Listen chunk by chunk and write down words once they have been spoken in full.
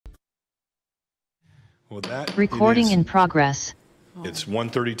With that, Recording in progress. It's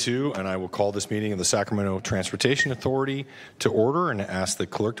 1:32, and I will call this meeting of the Sacramento Transportation Authority to order and ask the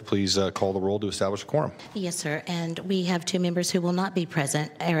clerk to please call the roll to establish a quorum. Yes, sir. And we have two members who will not be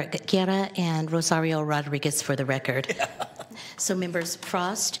present, Eric Guerra and Rosario Rodriguez, for the record. So members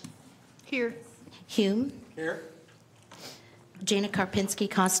Frost. Here. Hume. Here. Jana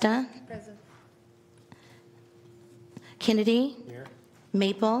Karpinski-Costa. Present. Kennedy. Here.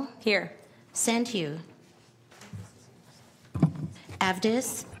 Maple. Here. Sandhue.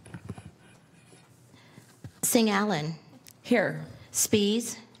 Avdis. Singh Allen. Here.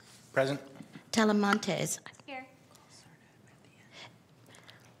 Spees. Present. Talamontes. Here.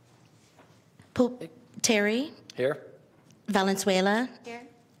 Terry. Here. Valenzuela. Here.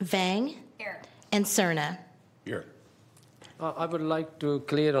 Vang. Here. And Cerna. Here. I would like to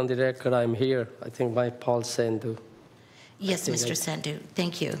clear on the record I'm here. I think by Paul Sandhu. Yes, Mr. Sandhu.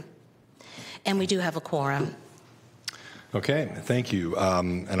 Thank you. And we do have a quorum. Okay, thank you.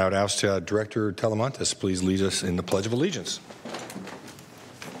 And I would ask Director Talamontes, please lead us in the Pledge of Allegiance.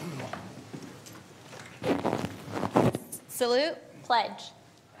 Salute. Pledge.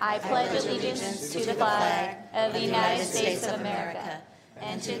 I pledge allegiance to the flag of the United States of America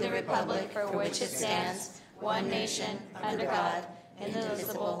and to the republic for which it stands, one nation, under God,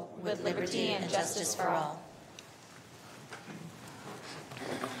 indivisible, with liberty and justice for all.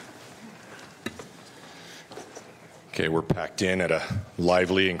 Okay, we're packed in at a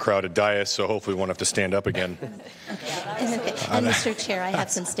lively and crowded dais, so hopefully we won't have to stand up again. And Mr. Chair, I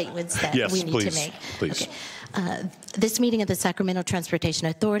have some statements that we need to make. Please. Okay. This meeting of the Sacramento Transportation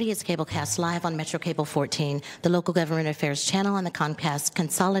Authority is cablecast live on Metro Cable 14, the local government affairs channel on the Comcast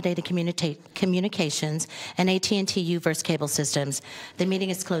Consolidated Communications and AT&T U-verse cable systems. The meeting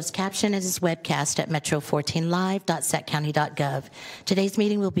is closed caption and is webcast at metro14live.saccounty.gov. Today's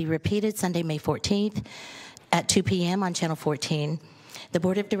meeting will be repeated Sunday, May 14th at 2 p.m. on Channel 14. The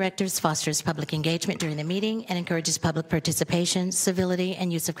Board of Directors fosters public engagement during the meeting and encourages public participation, civility,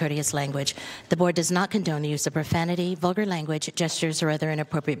 and use of courteous language. The Board does not condone the use of profanity, vulgar language, gestures, or other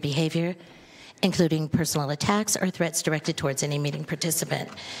inappropriate behavior, including personal attacks or threats directed towards any meeting participant.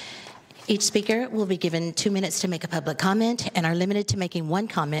 Each speaker will be given 2 minutes to make a public comment and are limited to making one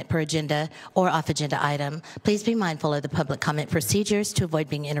comment per agenda or off-agenda item. Please be mindful of the public comment procedures to avoid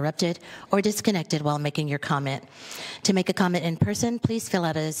being interrupted or disconnected while making your comment. To make a comment in person, please fill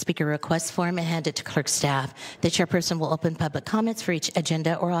out a speaker request form and hand it to clerk staff. The chairperson will open public comments for each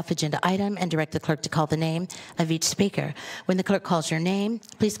agenda or off-agenda item and direct the clerk to call the name of each speaker. When the clerk calls your name,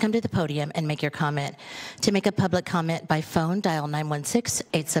 please come to the podium and make your comment. To make a public comment by phone, dial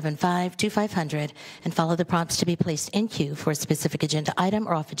 916-875-2500 and follow the prompts to be placed in queue for a specific agenda item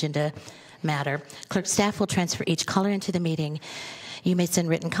or off-agenda matter. Clerk staff will transfer each caller into the meeting. You may send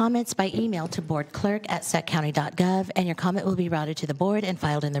written comments by email to boardclerk@saccounty.gov, and your comment will be routed to the board and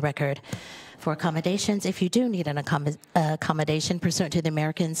filed in the record. For accommodations, if you do need an accommodation pursuant to the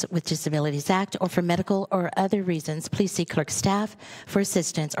Americans with Disabilities Act or for medical or other reasons, please see clerk staff for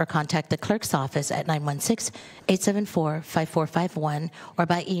assistance or contact the clerk's office at 916-874-5451 or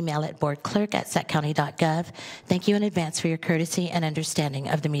by email at boardclerk@saccounty.gov. Thank you in advance for your courtesy and understanding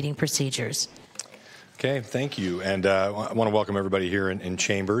of the meeting procedures. Okay, thank you. And I want to welcome everybody here in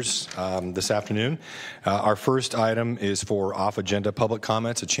Chambers this afternoon. Our first item is for off-agenda public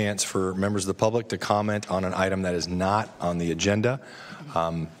comments, a chance for members of the public to comment on an item that is not on the agenda.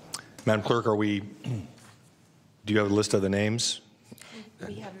 Madam Clerk, do you have a list of the names?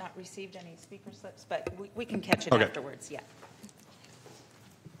 We have not received any speaker slips, but we can catch it afterwards, yeah.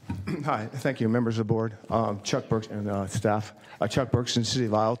 Hi, thank you, members of the board, Chuck Burks and staff. Chuck Burks in the City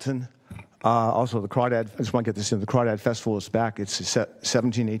of Isleton. Also, the Crawdad, I just want to get this in, the Crawdad Festival is back. It's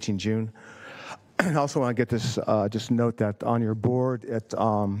 17, 18 June. I also want to get this, just note that on your board, it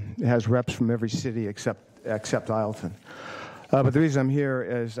has reps from every city except Isleton. But the reason I'm here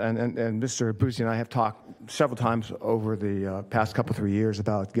is, and Mr. Boozy and I have talked several times over the past couple, 3 years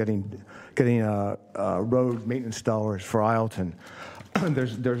about getting road maintenance dollars for Isleton.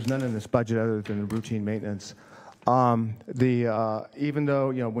 There's none in this budget other than routine maintenance. Even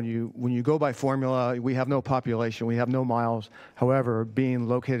though, when you go by formula, we have no population, we have no miles. However, being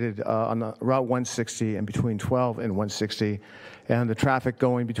located on Route 160 and between 12 and 160, and the traffic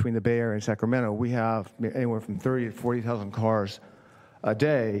going between the Bay Area and Sacramento, we have anywhere from 30 to 40,000 cars a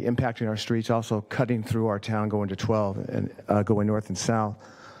day impacting our streets, also cutting through our town going to 12 and going north and south.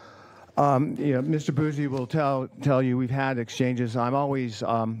 Mr. Boozy will tell you we've had exchanges. I'm always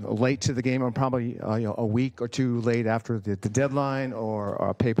late to the game. I'm probably a week or two late after the deadline or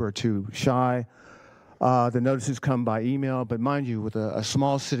a paper or two shy. The notices come by email, but mind you, with a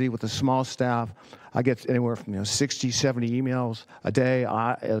small city with a small staff, I get anywhere from 60, 70 emails a day.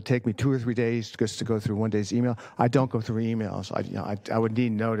 It'll take me 2 or 3 days just to go through one day's email. I don't go through emails. I would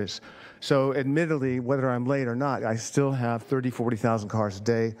need notice. So admittedly, whether I'm late or not, I still have 30, 40,000 cars a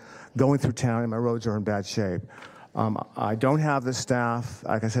day going through town, and my roads are in bad shape. I don't have the staff,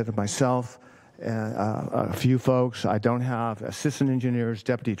 like I said, to myself, and a few folks. I don't have assistant engineers,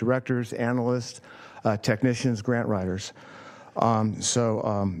 deputy directors, analysts, technicians, grant writers. What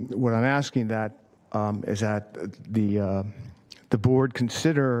I'm asking is that the board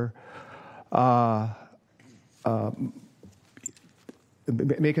consider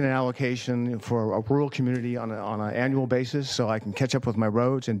making an allocation for a rural community on an annual basis, so I can catch up with my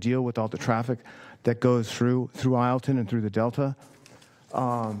roads and deal with all the traffic that goes through Isleton and through the Delta.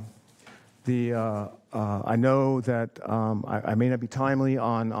 I know that I may not be timely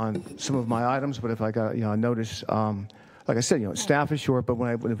on some of my items, but if I got a notice, like I said, staff is short. But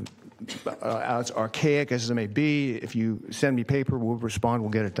as archaic as it may be, if you send me paper, we'll respond.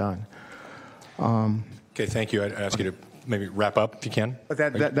 We'll get it done. Okay, thank you. I'd ask you to maybe wrap up if you can. But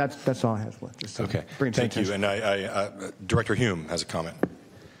that's all I have left. Okay, thank you. And Director Hume has a comment.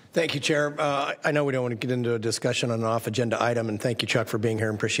 Thank you, Chair. I know we don't want to get into a discussion on an off-agenda item, and thank you, Chuck, for being here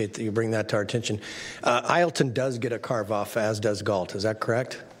and appreciate that you bring that to our attention. Isleton does get a carve-off, as does Galt. Is that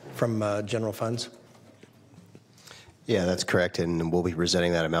correct, from general funds? Yeah, that's correct, and we'll be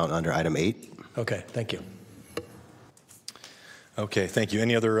presenting that amount under item 8. Okay, thank you. Okay, thank you.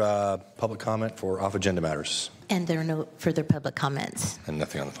 Any other public comment for off-agenda matters? And there are no further public comments. And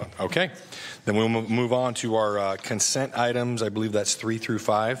nothing on the phone. Okay. Then we'll move on to our consent items. I believe that's 3 through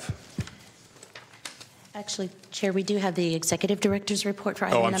 5. Actually, Chair, we do have the Executive Director's report for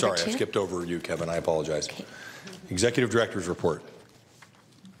item number 2. Oh, I'm sorry. I skipped over you, Kevin. I apologize. Okay. Executive Director's report.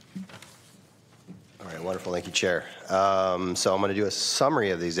 All right, wonderful. Thank you, Chair. So I'm going to do a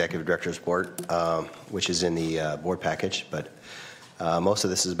summary of the Executive Director's report, which is in the board package, but most of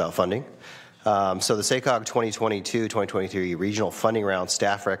this is about funding. So the SACOG 2022-2023 regional funding round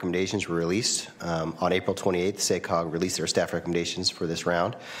staff recommendations were released. On April 28th, SACOG released their staff recommendations for this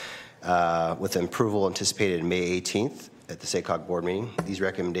round with approval anticipated May 18th at the SACOG board meeting. These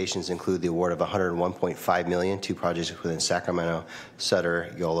recommendations include the award of $101.5 million to projects within Sacramento,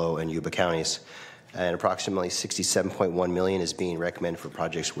 Sutter, Yolo, and Yuba counties. And approximately $67.1 million is being recommended for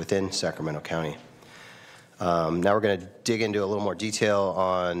projects within Sacramento County. Now we're going to dig into a little more detail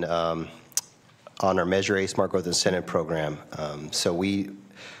on our Measure A Smart Growth Incentive Program. So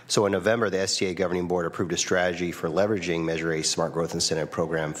in November, the STA Governing Board approved a strategy for leveraging Measure A Smart Growth Incentive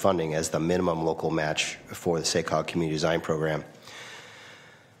Program funding as the minimum local match for the SACOG Community Design Program,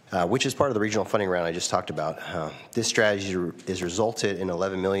 which is part of the regional funding round I just talked about. This strategy has resulted in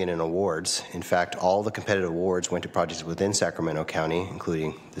 $11 million in awards. In fact, all the competitive awards went to projects within Sacramento County,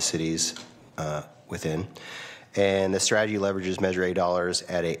 including the cities within. And the strategy leverages Measure A dollars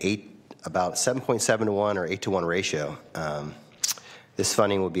at about 7.7 to 1 or 8 to 1 ratio. This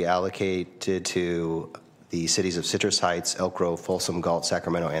funding will be allocated to the cities of Citrus Heights, Elk Grove, Folsom, Galt,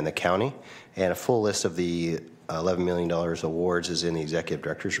 Sacramento, and the county. And a full list of the $11 million awards is in the Executive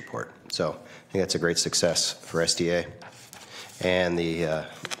Director's report. So I think that's a great success for SDA and the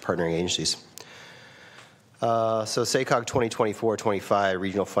partnering agencies. So SACOG 2024-25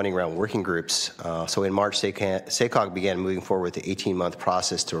 regional funding round working groups. So in March, SACOG began moving forward with the 18-month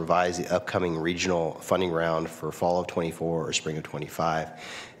process to revise the upcoming regional funding round for fall of 24 or spring of 25.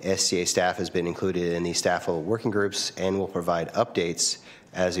 SCA staff has been included in these staff level working groups and will provide updates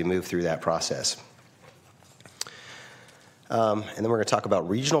as we move through that process. And then we're going to talk about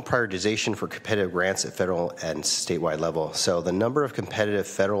regional prioritization for competitive grants at federal and statewide level. So the number of competitive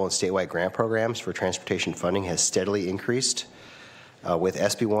federal and statewide grant programs for transportation funding has steadily increased with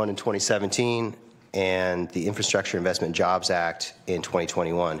SB 1 in 2017 and the Infrastructure Investment and Jobs Act in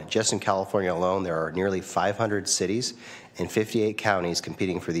 2021. Just in California alone, there are nearly 500 cities and 58 counties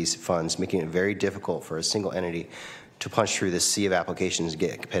competing for these funds, making it very difficult for a single entity to punch through this sea of applications to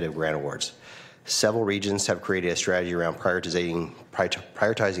get competitive grant awards. Several regions have created a strategy around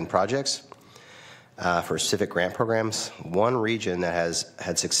prioritizing projects for specific grant programs. One region that has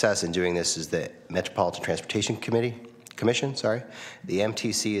had success in doing this is the Metropolitan Transportation Commission. The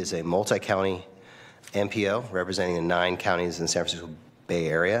MTC is a multi-county MPO representing the 9 counties in the San Francisco Bay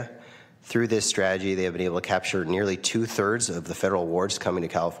Area. Through this strategy, they have been able to capture nearly 2/3 of the federal awards coming to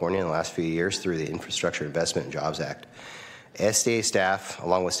California in the last few years through the Infrastructure Investment and Jobs Act. SDA staff,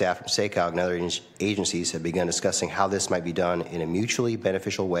 along with staff from SACOG and other agencies, have begun discussing how this might be done in a mutually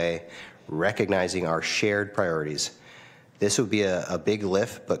beneficial way, recognizing our shared priorities. This would be a big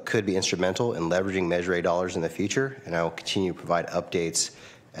lift, but could be instrumental in leveraging Measure A dollars in the future, and I will continue to provide updates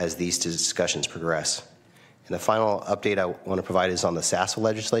as these discussions progress. And the final update I want to provide is on the SASA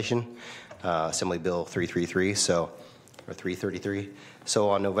legislation, Assembly Bill 333, or 333.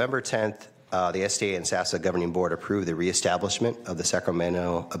 So on November 10th, the STA and SASA Governing Board approved the reestablishment of the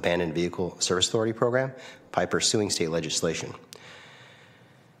Sacramento Abandoned Vehicle Service Authority program by pursuing state legislation.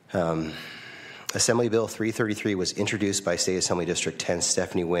 Assembly Bill 333 was introduced by State Assembly District 10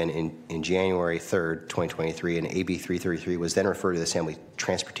 Stephanie Wynn in January 3rd, 2023, and AB 333 was then referred to the Assembly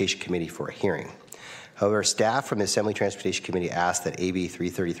Transportation Committee for a hearing. However, staff from the Assembly Transportation Committee asked that AB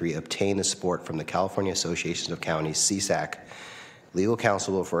 333 obtain the support from the California Association of Counties, CSAC, legal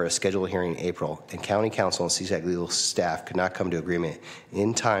counsel for a scheduled hearing in April, and County Council and CSAC legal staff could not come to agreement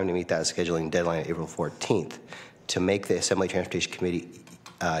in time to meet that scheduling deadline of April 14th to make the Assembly Transportation Committee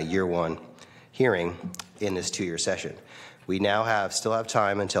year one hearing in this 2-year session. We now still have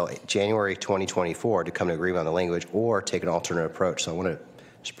time until January 2024 to come to agreement on the language or take an alternate approach. So I want to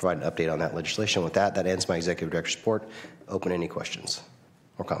just provide an update on that legislation. With that, that ends my executive director's report. Open any questions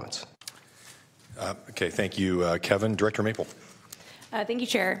or comments. Okay, thank you, Kevin. Director Maple. Thank you,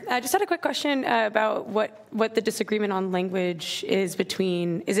 Chair. I just had a quick question about what the disagreement on language is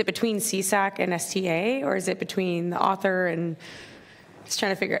between. Is it between CSAC and STA, or is it between the author and? Just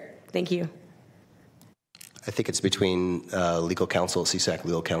trying to figure it. Thank you. I think it's between legal counsel, CSAC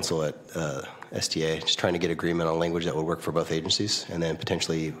legal counsel at STA, just trying to get agreement on language that would work for both agencies, and then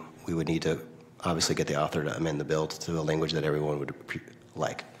potentially we would need to obviously get the author to amend the bill to a language that everyone would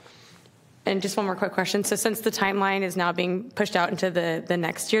like. And just one more quick question. So since the timeline is now being pushed out into the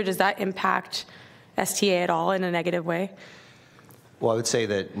next year, does that impact STA at all in a negative way? Well, I would say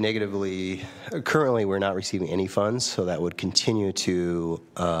that negatively, currently we're not receiving any funds, so that would continue to,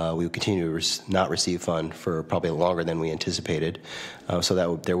 we would continue to not receive fund for probably longer than we anticipated. So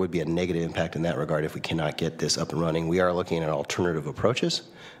that there would be a negative impact in that regard if we cannot get this up and running. We are looking at alternative approaches,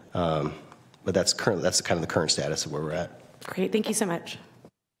 but that's kind of the current status of where we're at. Great, thank you so much.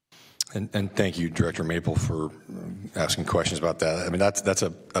 And thank you, Director Maple, for asking questions about that. I mean, that's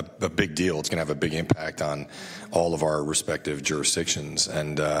a big deal. It's going to have a big impact on all of our respective jurisdictions.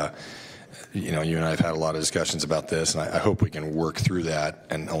 And, you know, you and I have had a lot of discussions about this, and I hope we can work through that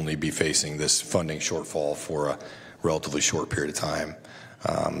and only be facing this funding shortfall for a relatively short period of time.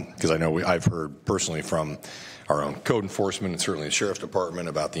 Because I know I've heard personally from our own code enforcement and certainly the Sheriff's Department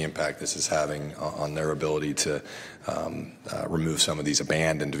about the impact this is having on their ability to remove some of these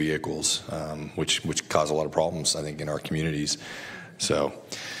abandoned vehicles, which cause a lot of problems, I think, in our communities. So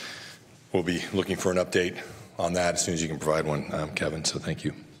we'll be looking for an update on that as soon as you can provide one, Kevin, so thank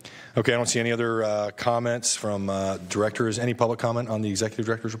you. Okay, I don't see any other comments from directors. Any public comment on the Executive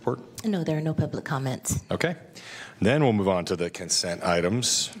Director's report? No, there are no public comments. Okay. Then we'll move on to the consent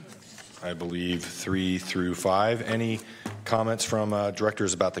items. I believe 3 through 5. Any comments from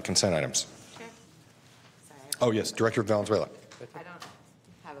directors about the consent items? Sure. Sorry. Oh, yes, Director Valenzuela. I don't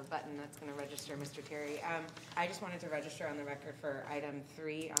have a button that's going to register, Mr. Terry. I just wanted to register on the record for item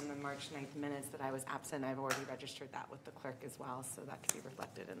 3 on the March 9th minutes that I was absent. I've already registered that with the clerk as well, so that can be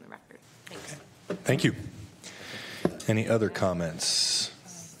reflected in the record. Thanks. Okay. Thank you. Any other comments?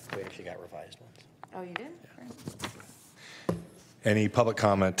 We actually got revised ones. Oh, you did? Yeah. Any public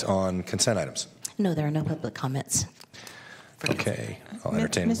comment on consent items? No, there are no public comments. Okay, I'll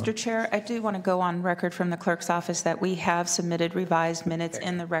entertain. Mr. Chair, I do want to go on record from the clerk's office that we have submitted revised minutes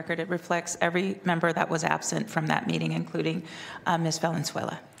in the record. It reflects every member that was absent from that meeting, including Ms.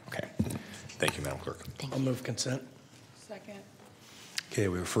 Valenzuela. Okay. Thank you, Madam Clerk. I'll move consent. Second. Okay,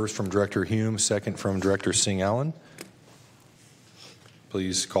 we have first from Director Hume, second from Director Singh-Allen.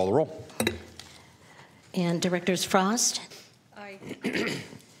 Please call the roll. And Directors Frost? Aye.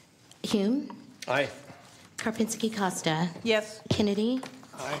 Hume? Aye. Karpinski-Costa? Yes. Kennedy?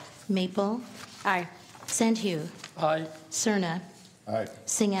 Aye. Maple? Aye. Sandhu? Aye. Cerna? Aye.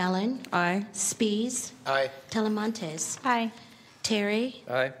 Singh-Allen? Aye. Spies? Aye. Telemontes? Aye. Terry?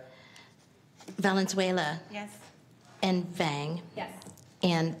 Aye. Valenzuela? Yes. And Vang? Yes.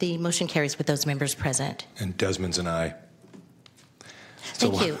 And the motion carries with those members present. And Desmond's an aye.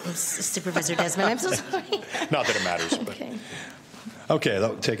 Thank you, Supervisor Desmond. I'm so sorry. Not that it matters, but. Okay, that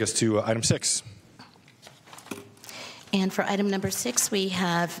will take us to item 6. And for item number 6, we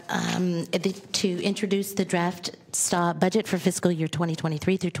have to introduce the draft budget for fiscal year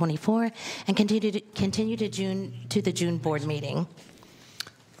 2023 through 24 and continue to the June board meeting.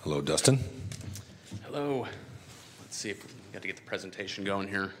 Hello, Dustin. Hello. Let's see if we got to get the presentation going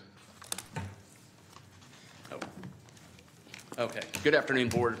here. Oh. Okay. Good afternoon,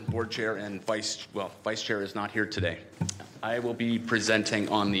 board chair and vice chair is not here today. I will be presenting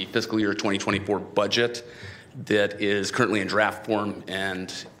on the fiscal year 2024 budget that is currently in draft form,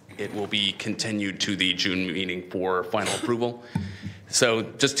 and it will be continued to the June meeting for final approval. So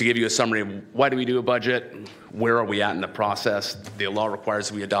just to give you a summary of why do we do a budget, where are we at in the process? The law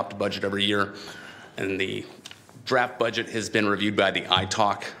requires we adopt a budget every year, and the draft budget has been reviewed by the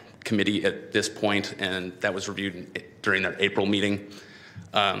ITALC committee at this point, and that was reviewed during their April meeting.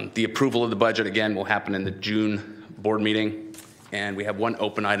 The approval of the budget, again, will happen in the June board meeting, and we have one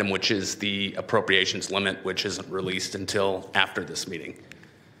open item, which is the appropriations limit, which isn't released until after this meeting.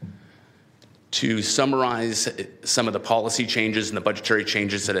 To summarize some of the policy changes and the budgetary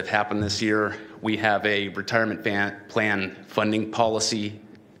changes that have happened this year, we have a retirement plan funding policy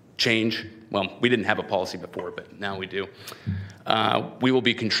change. Well, we didn't have a policy before, but now we do. We will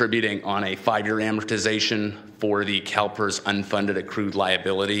be contributing on a 5-year amortization for the CalPERS unfunded accrued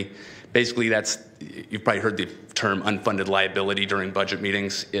liability. Basically, you've probably heard the term unfunded liability during budget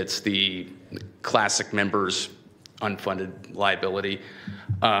meetings. It's the classic members' unfunded liability.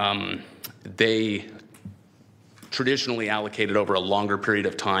 They traditionally allocated over a longer period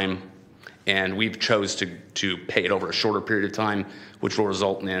of time, and we've chose to pay it over a shorter period of time, which will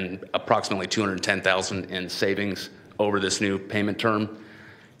result in approximately $210,000 in savings over this new payment term.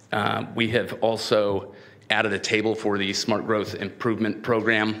 We have also added a table for the Smart Growth Improvement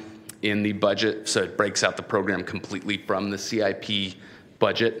Program in the budget, so it breaks out the program completely from the CIP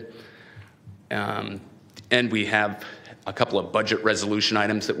budget. And we have a couple of budget resolution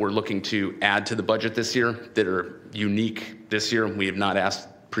items that we're looking to add to the budget this year that are unique this year. We have not asked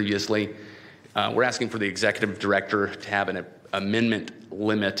previously. We're asking for the executive director to have an amendment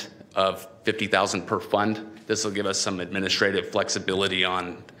limit of $50,000 per fund. This will give us some administrative flexibility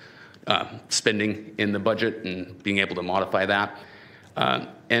on spending in the budget and being able to modify that.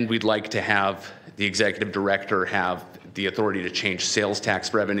 And we'd like to have the executive director have the authority to change sales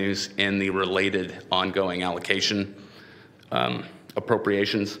tax revenues and the related ongoing allocation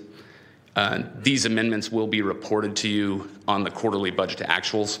appropriations. These amendments will be reported to you on the quarterly budget to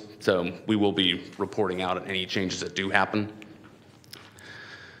actuals, so we will be reporting out on any changes that do happen.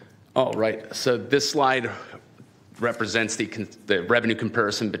 All right, so this slide represents the revenue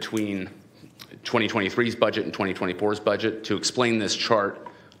comparison between 2023's budget and 2024's budget. To explain this chart,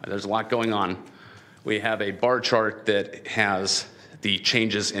 there's a lot going on. We have a bar chart that has the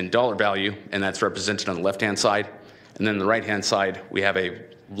changes in dollar value, and that's represented on the left-hand side. And then on the right-hand side, we have a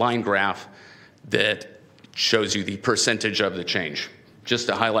line graph that shows you the percentage of the change. Just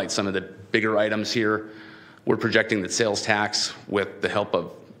to highlight some of the bigger items here, we're projecting that sales tax, with the help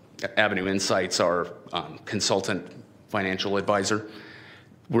of Avenue Insights, our consultant financial advisor,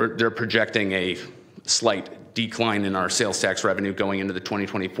 they're projecting a slight decline in our sales tax revenue going into the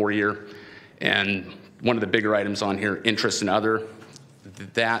 2024 year. And one of the bigger items on here, interest and other,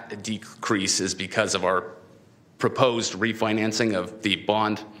 that decrease is because of our proposed refinancing of the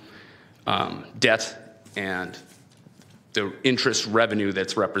bond debt, and the interest revenue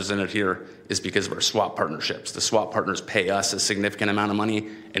that's represented here is because of our swap partnerships. The swap partners pay us a significant amount of money,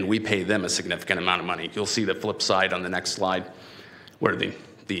 and we pay them a significant amount of money. You'll see the flip side on the next slide, where the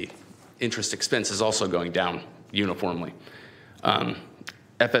interest expense is also going down uniformly.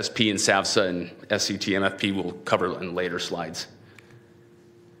 FSP and SAVSA and SCT MFP will cover in later slides.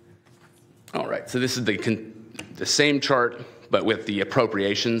 All right, so this is the same chart, but with the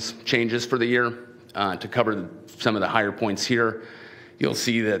appropriations changes for the year. To cover some of the higher points here, you'll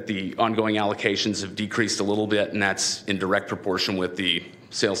see that the ongoing allocations have decreased a little bit, and that's in direct proportion with the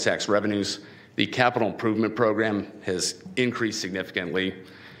sales tax revenues. The capital improvement program has increased significantly.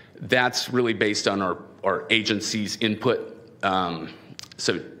 That's really based on our agency's input.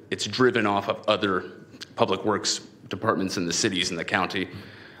 So it's driven off of other public works departments in the cities and the county,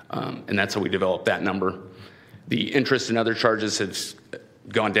 and that's how we developed that number. The interest and other charges have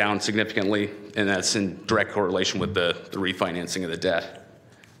gone down significantly, and that's in direct correlation with the refinancing of the debt.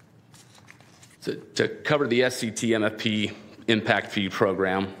 So to cover the SCT MFP impact fee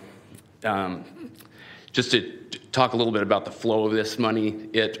program, just to talk a little bit about the flow of this money,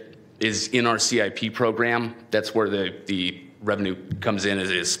 it is in our CIP program. That's where the revenue comes in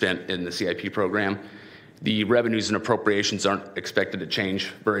as it is spent in the CIP program. The revenues and appropriations aren't expected to change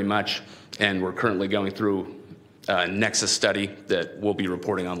very much, and we're currently going through a Nexus study that we'll be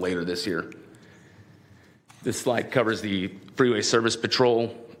reporting on later this year. This slide covers the Freeway Service Patrol.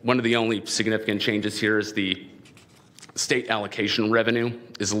 One of the only significant changes here is the state allocation revenue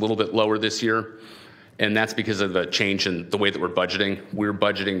is a little bit lower this year, and that's because of a change in the way that we're budgeting. We're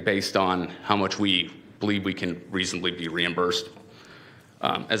budgeting based on how much we believe we can reasonably be reimbursed,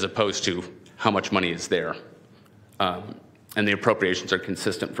 as opposed to how much money is there. and the appropriations are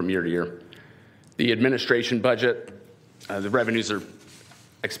consistent from year to year. The administration budget, the revenues are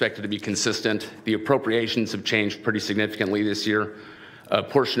expected to be consistent. The appropriations have changed pretty significantly this year. A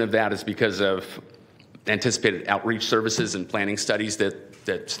portion of that is because of anticipated outreach services and planning studies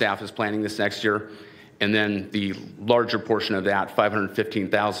that staff is planning this next year. And then the larger portion of that,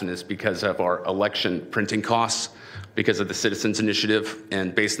 $515,000, is because of our election printing costs, because of the Citizens Initiative,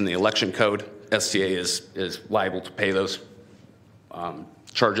 and based on the election code, STA is liable to pay those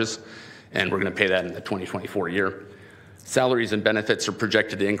charges, and we're going to pay that in the 2024 year. Salaries and benefits are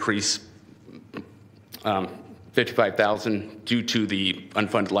projected to increase $55,000 due to the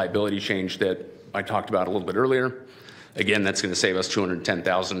unfunded liability change that I talked about a little bit earlier. Again, that's going to save us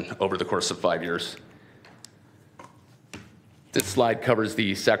 $210,000 over the course of 5 years. This slide covers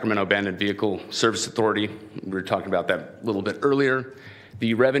the Sacramento Abandoned Vehicle Service Authority. We were talking about that a little bit earlier.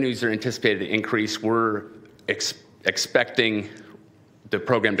 The revenues are anticipated to increase. We're expecting the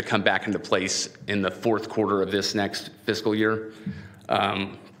program to come back into place in the fourth quarter of this next fiscal year.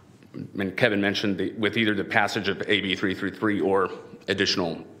 And Kevin mentioned with either the passage of AB 333 or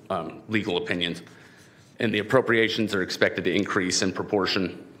additional legal opinions. And the appropriations are expected to increase in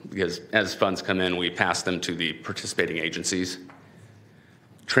proportion because as funds come in, we pass them to the participating agencies.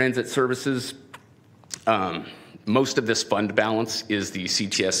 Transit services, most of this fund balance is the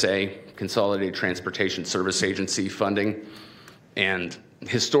CTSA, Consolidated Transportation Service Agency funding. And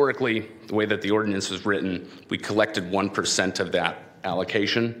historically, the way that the ordinance was written, we collected 1% of that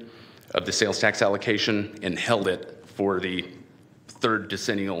allocation, of the sales tax allocation, and held it for the third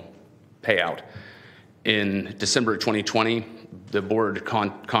decennial payout. In December of 2020, the board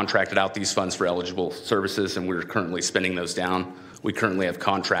contracted out these funds for eligible services, and we're currently spending those down. We currently have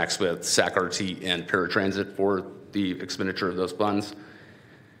contracts with SAC-RT and Paratransit for the expenditure of those funds.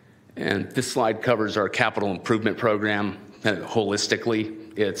 And this slide covers our capital improvement program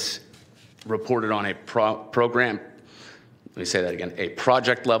holistically. It's reported on a program, let me say that again, a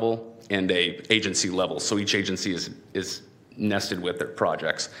project level and a agency level. So each agency is nested with their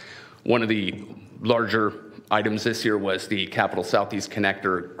projects. One of the larger items this year was the Capital Southeast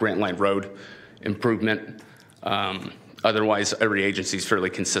Connector Grant Line Road improvement. Otherwise, every agency is fairly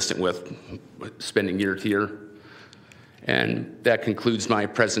consistent with spending year to year. And that concludes my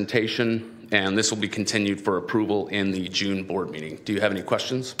presentation, and this will be continued for approval in the June board meeting. Do you have any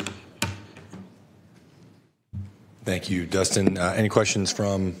questions? Thank you, Dustin. Any questions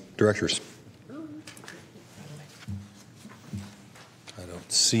from directors? I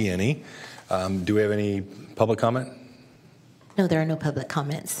don't see any. Do we have any public comment? No, there are no public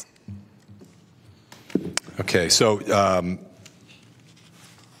comments. Okay, so do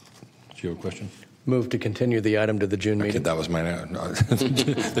you have a question? Move to continue the item to the June meeting. That was my.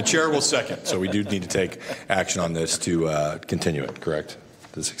 The chair will second, so we do need to take action on this to continue it, correct?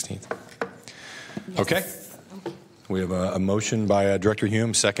 To the 16th. Yes. Okay. We have a motion by Director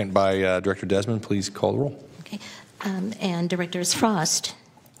Hume, second by Director Desmond. Please call the roll. Okay. And Directors Frost.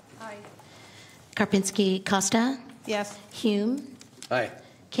 Aye. Karpinski Costa. Yes. Hume. Aye.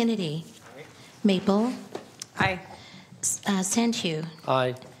 Kennedy. Aye. Maple. Aye. Sandhu.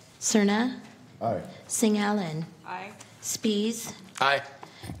 Aye. Cerna. Aye. Singh Allen. Aye. Spies. Aye.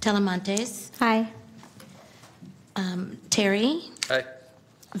 Talamontes. Aye. Terry. Aye.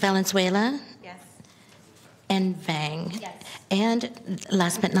 Valenzuela. Yes. And Vang. Yes. And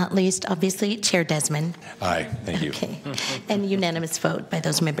last but not least, obviously, Chair Desmond. Aye, thank you. Okay. And unanimous vote by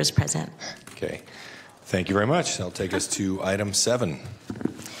those members present. Okay. Thank you very much. That'll take us to item 7.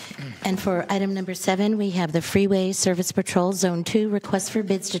 And for item number 7, we have the Freeway Service Patrol Zone 2 request for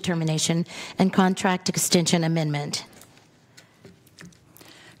bids determination and contract extension amendment.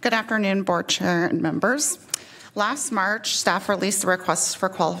 Good afternoon, board chair and members. Last March, staff released the requests for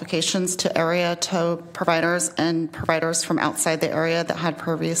qualifications to area tow providers and providers from outside the area that had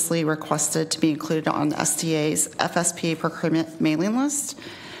previously requested to be included on the STA's FSP procurement mailing list.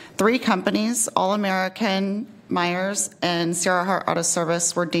 3 companies, All-American, Myers, and Sierra Heart Auto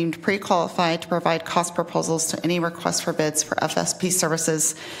Service, were deemed pre-qualified to provide cost proposals to any request for bids for FSP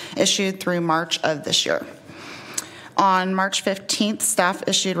services issued through March of this year. On March 15th, staff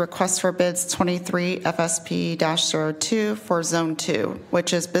issued requests for bids 23 FSP-02 for Zone 2,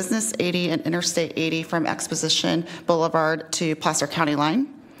 which is Business 80 and Interstate 80 from Exposition Boulevard to Placer County line,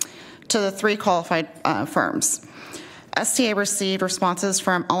 to the 3 qualified firms. STA received responses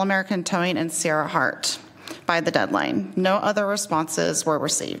from All-American Towing and Sierra Heart by the deadline. No other responses were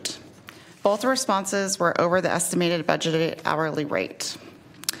received. Both responses were over the estimated budgeted hourly rate.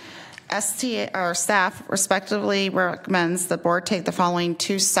 STA or staff respectively recommends the board take the following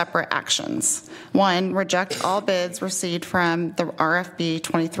 2 separate actions. 1, reject all bids received from the RFB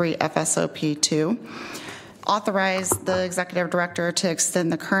 23 FSOP 2. Authorize the executive director to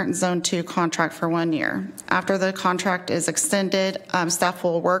extend the current Zone 2 contract for 1 year. After the contract is extended, staff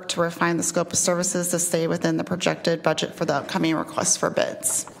will work to refine the scope of services to stay within the projected budget for the upcoming requests for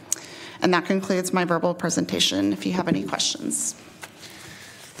bids. And that concludes my verbal presentation. If you have any questions.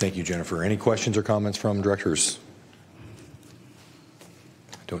 Thank you, Jennifer. Any questions or comments from directors?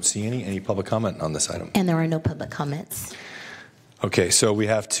 Don't see any. Any public comment on this item? And there are no public comments. Okay, so we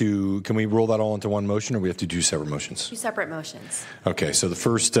have to, can we roll that all into one motion, or we have to do separate motions? 2 separate motions. Okay, so the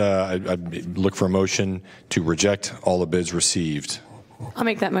first, I'd look for a motion to reject all the bids received. I'll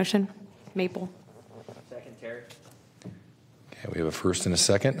make that motion. Maple. Second, Terry. Okay, we have a first and a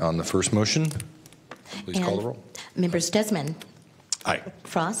second on the first motion. Please call the roll. Members Desmond. Aye.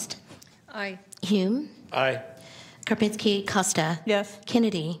 Frost. Aye. Hume. Aye. Karpinski Costa. Yes.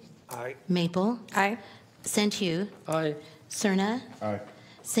 Kennedy. Aye. Maple. Aye. Santu. Aye. Cerna. Aye.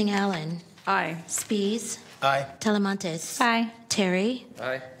 Singh Allen. Aye. Spees. Aye. Telemontes. Aye. Terry.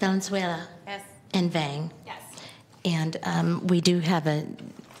 Aye. Valenzuela. Yes. And Vang. Yes. And we do have a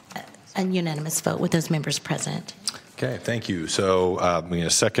unanimous vote with those members present. Okay, thank you. So we need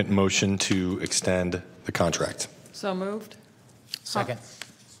a second motion to extend the contract. So moved. Second.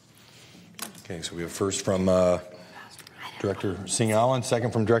 Okay, so we have first from Director Singh Allen,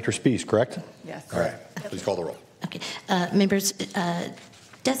 second from Director Spees, correct? Yes. All right, please call the roll. Okay. Members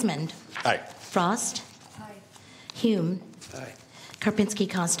Desmond. Aye. Frost. Aye. Hume. Aye.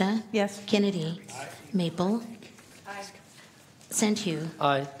 Karpinski Costa. Yes. Kennedy. Aye. Maple. Aye. Santu.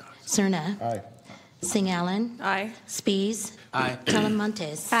 Aye. Cerna. Aye. Singh Allen. Aye. Spees. Aye.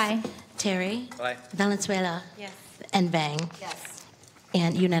 Telemontes. Aye. Terry. Aye. Valenzuela. Yes. And Vang. Yes.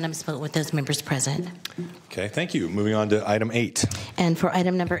 And unanimous vote with those members present. Okay, thank you. Moving on to item 8. And for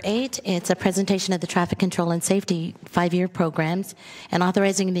item number 8, it's a presentation of the traffic control and safety 5-year programs and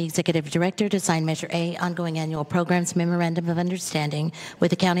authorizing the executive director to sign Measure A, ongoing annual programs memorandum of understanding with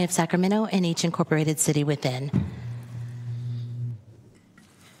the County of Sacramento and each incorporated city within.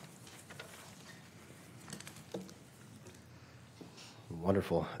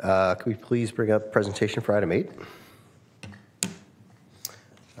 Wonderful. Could we please bring up presentation for item 8?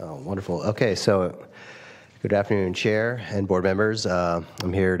 Oh, wonderful. Okay, so good afternoon, Chair and board members.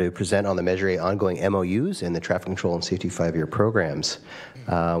 I'm here to present on the Measure A ongoing MOUs and the traffic control and safety 5-year programs.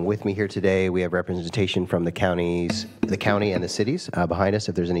 With me here today, we have representation from the county and the cities behind us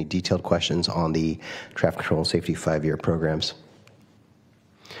if there's any detailed questions on the traffic control and safety 5-year programs.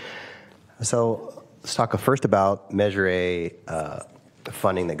 So let's talk first about Measure A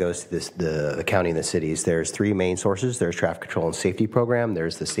funding that goes to the county and the cities. There's 3 main sources. There's traffic control and safety program,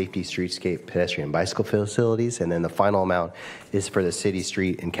 there's the safety streetscape pedestrian and bicycle facilities, and then the final amount is for the city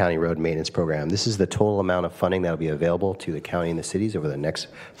street and county road maintenance program. This is the total amount of funding that will be available to the county and the cities over the next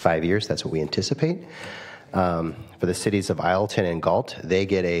 5 years. That's what we anticipate. For the cities of Ileton and Galt, they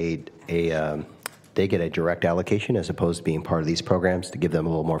get a direct allocation as opposed to being part of these programs to give them a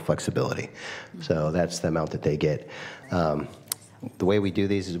little more flexibility. So that's the amount that they get. The way we do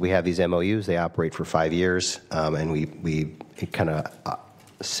these is we have these MOUs. They operate for 5 years, and it kind of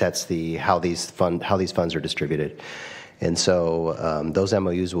sets how these funds are distributed. And so those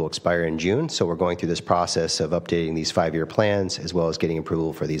MOUs will expire in June. So we're going through this process of updating these 5-year plans as well as getting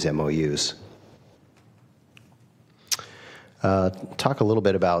approval for these MOUs. Talk a little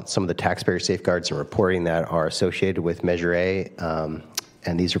bit about some of the taxpayer safeguards and reporting that are associated with Measure A,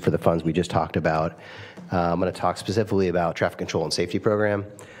 and these are for the funds we just talked about. I'm going to talk specifically about traffic control and safety program.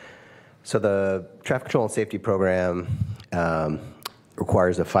 So the traffic control and safety program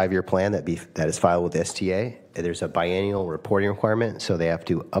requires a 5-year plan that is filed with STA. There's a biennial reporting requirement, so they have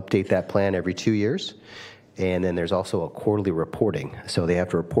to update that plan every 2 years. And then there's also a quarterly reporting. So they have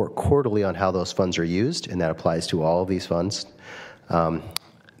to report quarterly on how those funds are used, and that applies to all of these funds.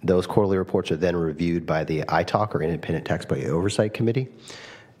 Those quarterly reports are then reviewed by the ITOC, or Independent Taxpayer Oversight Committee.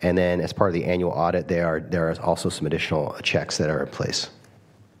 And then as part of the annual audit, there are also some additional checks that are in place.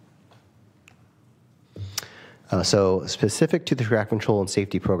 So specific to the traffic control and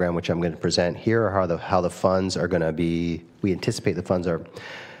safety program, which I'm going to present here, are how the funds are going to be. We anticipate the funds are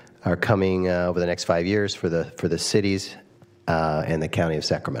coming over the next 5 years for the cities and the county of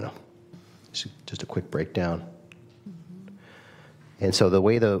Sacramento. Just a quick breakdown. And so the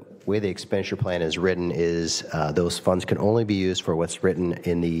way the expenditure plan is written is those funds can only be used for what's written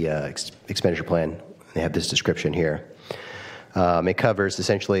in the expenditure plan. They have this description here. It covers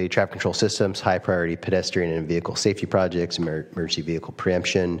essentially traffic control systems, high priority pedestrian and vehicle safety projects, emergency vehicle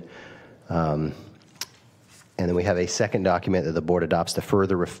preemption, And then we have a second document that the board adopts to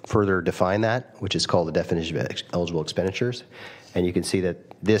further define that, which is called the definition of eligible expenditures. And you can see that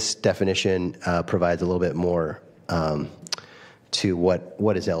this definition provides a little bit more to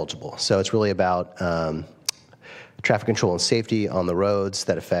what is eligible. So it's really about traffic control and safety on the roads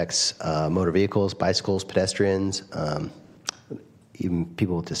that affects motor vehicles, bicycles, pedestrians, even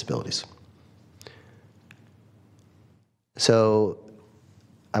people with disabilities. So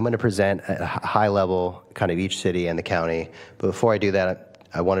I'm going to present at a high level kind of each city and the county. But before I do that,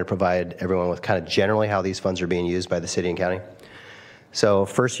 I wanted to provide everyone with kind of generally how these funds are being used by the city and county. So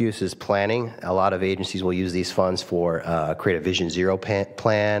first use is planning. A lot of agencies will use these funds for create a Vision Zero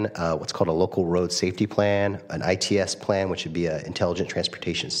plan, what's called a local road safety plan, an ITS plan, which would be an intelligent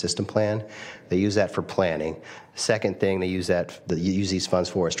transportation system plan. They use that for planning. Second thing they use these funds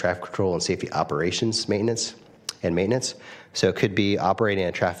for is traffic control and safety operations maintenance. So it could be operating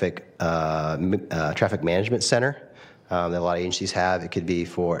a traffic management center that a lot of agencies have. It could be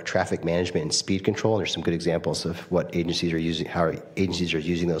for traffic management and speed control. And there's some good examples of what agencies are using, how agencies are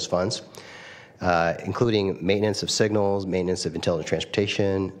using those funds, including maintenance of signals, maintenance of intelligent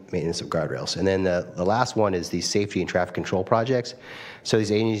transportation, maintenance of guardrails. And then the last one is these safety and traffic control projects. So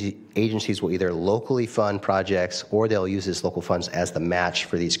these agencies will either locally fund projects or they'll use these local funds as the match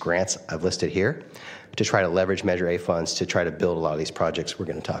for these grants I've listed here to try to leverage Measure A funds to try to build a lot of these projects we're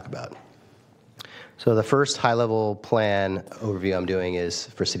going to talk about. So the first high-level plan overview I'm doing is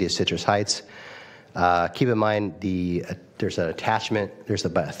for City of Citrus Heights. Keep in mind there's an attachment. There's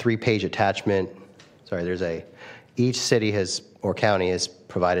about a 3-page attachment. Sorry, each city or county has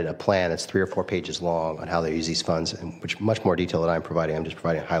provided a plan that's 3 or 4 pages long on how they use these funds, and which much more detail than I'm providing. I'm just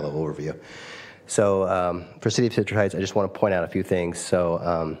providing a high-level overview. So for City of Citrus Heights, I just want to point out a few things.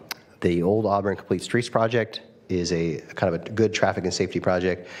 So the Old Auburn Complete Streets project is a kind of a good traffic and safety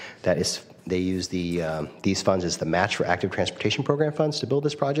project that is. They use these funds as the match for active transportation program funds to build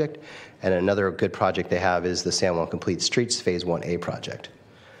this project. And another good project they have is the San Juan Complete Streets Phase 1A project.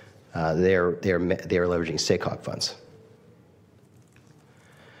 They're leveraging SACOG funds.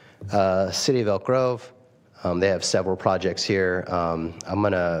 City of Elk Grove, they have several projects here.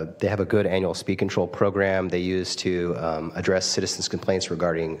 They have a good annual speed control program they use to address citizens' complaints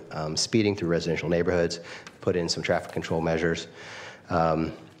regarding speeding through residential neighborhoods, put in some traffic control measures.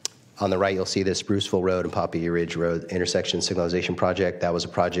 On the right, you'll see this Bruceville Road and Poppy Ridge Road intersection signalization project. That was a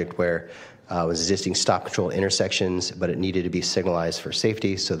project where it was existing stop control intersections, but it needed to be signalized for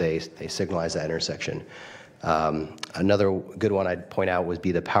safety, so they signalized that intersection. Another good one I'd point out would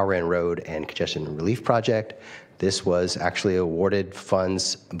be the Power End Road and Congestion Relief Project. This was actually awarded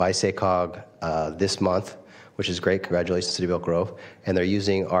funds by SACOG this month, which is great. Congratulations, City of Elk Grove. And they're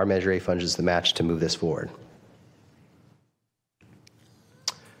using our Measure A funds as the match to move this forward.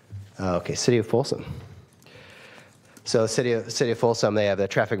 Okay, City of Folsom. So City of Folsom, they have the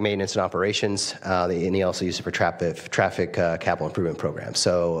traffic maintenance and operations, and they also use it for traffic capital improvement program.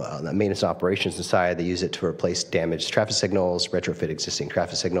 So the maintenance and operations inside, they use it to replace damaged traffic signals, retrofit existing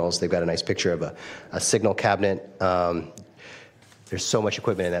traffic signals. They've got a nice picture of a signal cabinet. There's so much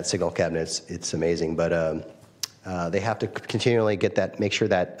equipment in that signal cabinet, it's amazing. But they have to continually make sure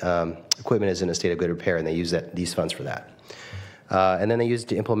that equipment is in a state of good repair, and they use these funds for that. And then they use it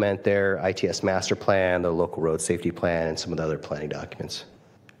to implement their ITS master plan, the local road safety plan, and some of the other planning documents.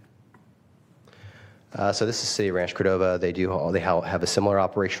 So this is City of Rancho Cordova. They have a similar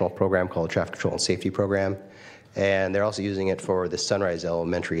operational program called the Traffic Control and Safety Program. And they're also using it for the Sunrise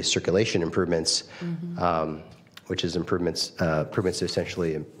Elementary circulation improvements, which is improvements to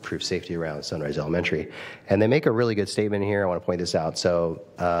essentially improve safety around Sunrise Elementary. And they make a really good statement here. I want to point this out. So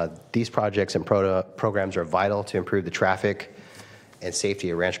these projects and programs are vital to improve the traffic and safety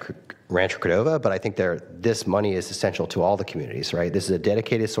of Rancho Cordova, but I think this money is essential to all the communities, right? This is a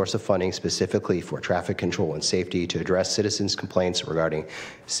dedicated source of funding specifically for traffic control and safety to address citizens' complaints regarding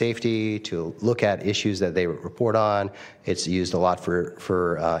safety, to look at issues that they report on. It's used a lot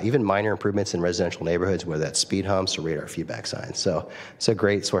for even minor improvements in residential neighborhoods, whether that's speed humps or radar feedback signs. So it's a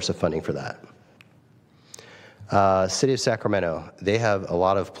great source of funding for that. City of Sacramento, they have a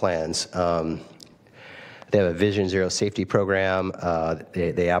lot of plans. They have a Vision Zero safety program.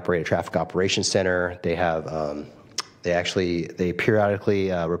 They operate a traffic operations center. They have they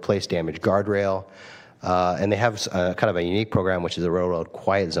periodically replace damaged guardrail, and they have kind of a unique program, which is a railroad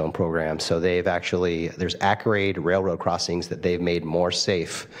quiet zone program. So there's Accolade railroad crossings that they've made more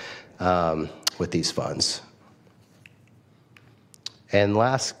safe with these funds. And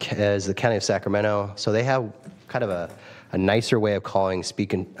last is the County of Sacramento. So they have kind of a nicer way of calling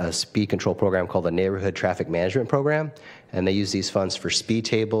a speed control program called the Neighborhood Traffic Management Program. And they use these funds for speed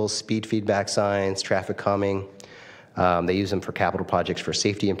tables, speed feedback signs, traffic calming. They use them for capital projects for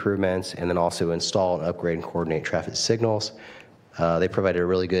safety improvements, and then also install and upgrade and coordinate traffic signals. They provided a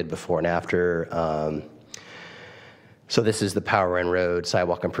really good before and after. So this is the Power and Road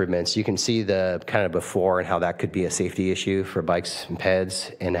sidewalk improvements. You can see the kind of before and how that could be a safety issue for bikes and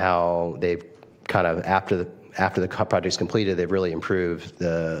peds, and how they've kind of, after the project's completed, they've really improved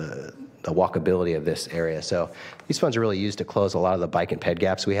the walkability of this area. So these funds are really used to close a lot of the bike and ped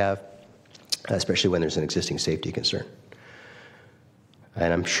gaps we have, especially when there's an existing safety concern.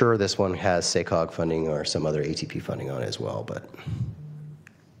 And I'm sure this one has SACOG funding or some other ATP funding on it as well. But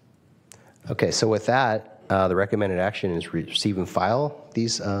okay, so with that, the recommended action is receive and file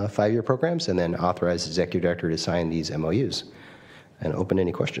these 5-year programs, and then authorize the executive director to sign these MOUs. And open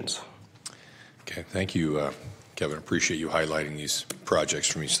any questions. Okay, thank you, Kevin. Appreciate you highlighting these projects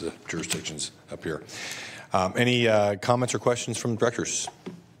from each of the jurisdictions up here. Any comments or questions from directors?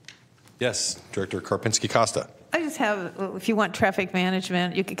 Yes, Director Karpinski-Costa. I just have, if you want traffic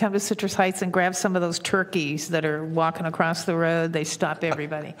management, you could come to Citrus Heights and grab some of those turkeys that are walking across the road. They stop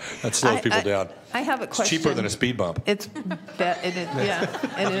everybody. That slows people down. I have a question. It's cheaper than a speed bump. It is, yeah,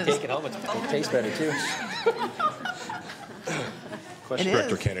 it is. Take it home, it tastes better too. Question,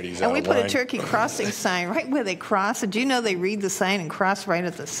 Director Kennedy's and we put a line. turkey crossing sign right where they cross. And do you know they read the sign and cross right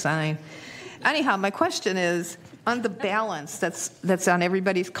at the sign? Anyhow, my question is, on the balance that's on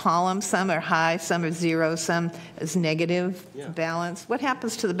everybody's column, some are high, some are zero, some is negative balance. What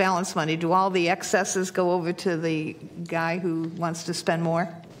happens to the balance money? Do all the excesses go over to the guy who wants to spend more?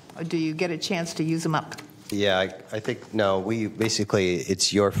 Or do you get a chance to use them up? Yeah, I think, no, we basically,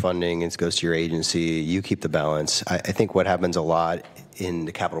 it's your funding, it goes to your agency, you keep the balance. I think what happens a lot in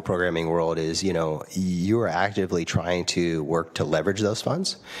the capital programming world is, you are actively trying to work to leverage those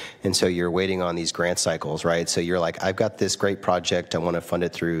funds. And so you're waiting on these grant cycles, right? So you're like, I've got this great project, I want to fund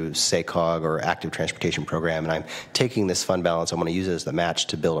it through SACOG or Active Transportation Program, and I'm taking this fund balance, I want to use it as the match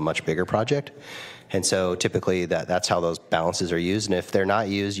to build a much bigger project. And so typically that's how those balances are used. And if they're not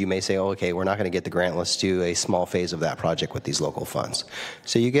used, you may say, oh, okay, we're not going to get the grant. Let's do a small phase of that project with these local funds.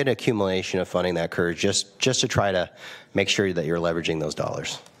 So you get an accumulation of funding that occurs just to try to make sure that you're leveraging those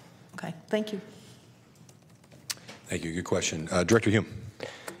dollars. Okay, thank you. Thank you. Good question. Director Hume.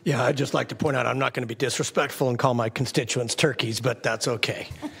 Yeah, I'd just like to point out I'm not going to be disrespectful and call my constituents turkeys, but that's okay.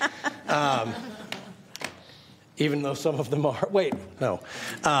 Even though some of them are. Wait, no.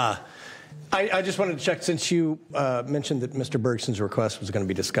 I just wanted to check, since you mentioned that Mr. Bergson's request was going to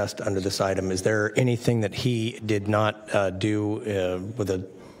be discussed under this item, is there anything that he did not do with a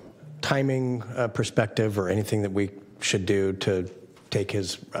timing perspective, or anything that we should do to take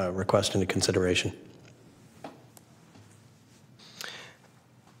his request into consideration?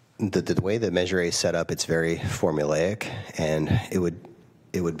 The way that Measure A is set up, it's very formulaic, and it would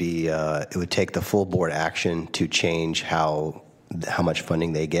take the full board action to change how much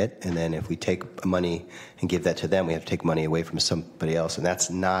funding they get, and then if we take money and give that to them, we have to take money away from somebody else, and that's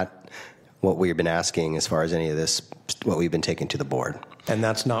not what we've been asking as far as any of this, what we've been taking to the board. And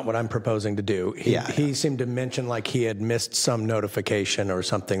that's not what I'm proposing to do. He seemed to mention like he had missed some notification or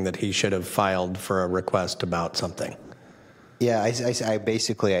something, that he should have filed for a request about something. Yeah, I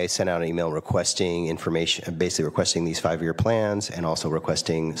sent out an email requesting information, basically requesting these 5-year plans, and also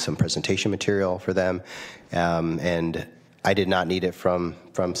requesting some presentation material for them, and I did not need it from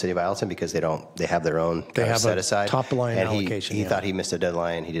City of Isleton because they have their own set aside. Top line and allocation. He thought he missed a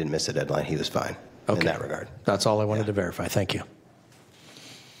deadline. He didn't miss a deadline. He was fine in that regard. That's all I wanted to verify. Thank you.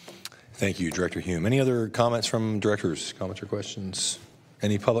 Thank you, Director Hume. Any other comments from directors? Comments or questions?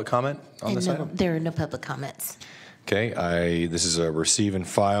 Any public comment on this item? There are no public comments. Okay, this is a receive and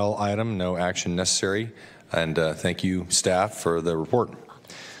file item. No action necessary. And thank you, staff, for the report.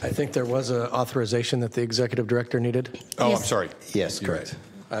 I think there was an authorization that the executive director needed. Oh, yes. I'm sorry. Yes, You're correct.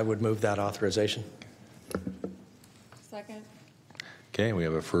 Right. I would move that authorization. Second. Okay, we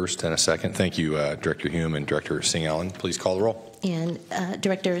have a first and a second. Thank you, Director Hume and Director Singh Allen. Please call the roll. And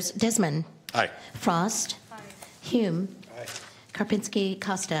Directors Desmond. Aye. Frost. Aye. Hume. Aye.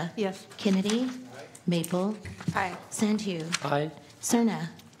 Karpinski-Costa. Yes. Kennedy. Aye. Maple. Aye. Sandhu. Aye. Cerna.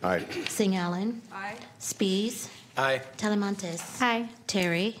 Aye. Singh Allen. Aye. Spees. Aye. Talamontes. Aye.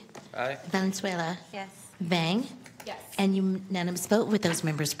 Terry. Aye. Valenzuela. Yes. Vang. Yes. And unanimous vote with those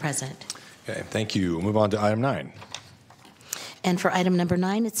members present. Okay, thank you. We'll move on to item 9. And for item number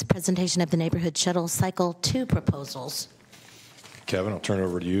 9, it's a presentation of the Neighborhood Shuttle Cycle 2 proposals. Kevin, I'll turn it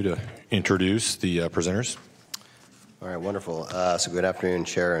over to you to introduce the presenters. All right, wonderful. So good afternoon,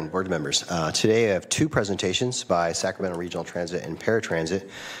 Chair and board members. Today I have two presentations by Sacramento Regional Transit and Paratransit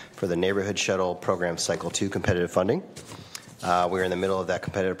for the Neighborhood Shuttle Program Cycle 2 competitive funding. We're in the middle of that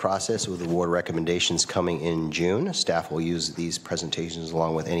competitive process with award recommendations coming in June. Staff will use these presentations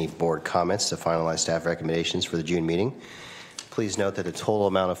along with any board comments to finalize staff recommendations for the June meeting. Please note that the total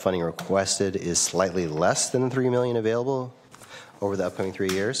amount of funding requested is slightly less than the $3 million available over the upcoming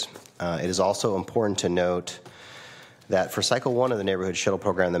 3 years. It is also important to note that for Cycle 1 of the Neighborhood Shuttle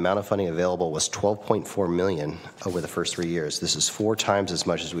Program, the amount of funding available was $12.4 million over the first 3 years. This is 4 times as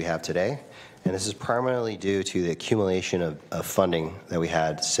much as we have today, and this is primarily due to the accumulation of funding that we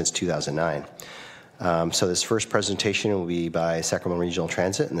had since 2009. So this first presentation will be by Sacramento Regional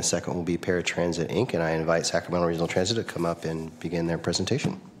Transit, and the second will be Paratransit, Inc., and I invite Sacramento Regional Transit to come up and begin their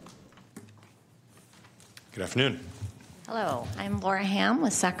presentation. Good afternoon. Hello, I'm Laura Ham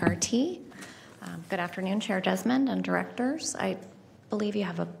with SAC-RT. Good afternoon, Chair Desmond and directors. I believe you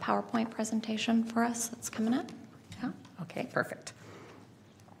have a PowerPoint presentation for us that's coming up. Yeah? Okay, perfect.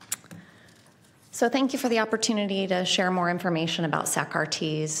 So thank you for the opportunity to share more information about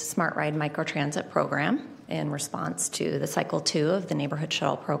SAC-RT's Smart Ride Microtransit program in response to the Cycle 2 of the Neighborhood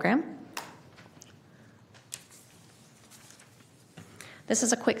Shuttle program. This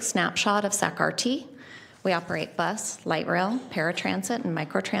is a quick snapshot of SAC-RT. We operate bus, light rail, paratransit, and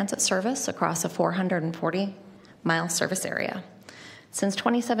microtransit service across a 440-mile service area. Since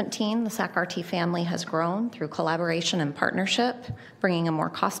 2017, the SAC-RT family has grown through collaboration and partnership, bringing a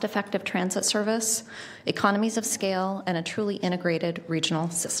more cost-effective transit service, economies of scale, and a truly integrated regional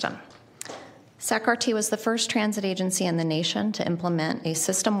system. SAC-RT was the first transit agency in the nation to implement a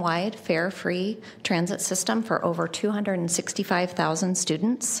system-wide, fare-free transit system for over 265,000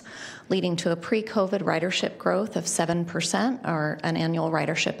 students, leading to a pre-COVID ridership growth of 7%, or an annual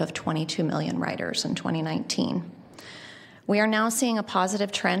ridership of 22 million riders in 2019. We are now seeing a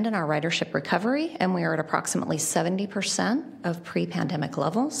positive trend in our ridership recovery, and we are at approximately 70% of pre-pandemic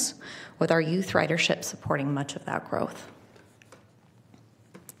levels, with our youth ridership supporting much of that growth.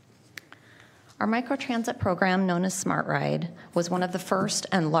 Our microtransit program, known as Smart Ride, was one of the first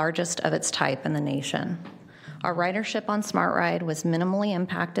and largest of its type in the nation. Our ridership on Smart Ride was minimally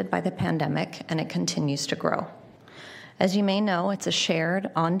impacted by the pandemic, and it continues to grow. As you may know, it's a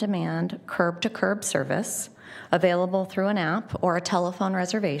shared, on-demand, curb-to-curb service available through an app or a telephone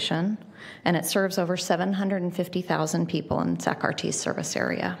reservation, and it serves over 750,000 people in SAC-RT's service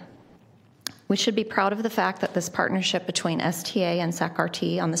area. We should be proud of the fact that this partnership between STA and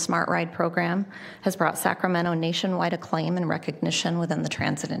SAC-RT on the Smart Ride program has brought Sacramento nationwide acclaim and recognition within the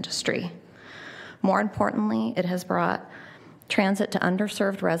transit industry. More importantly, it has brought transit to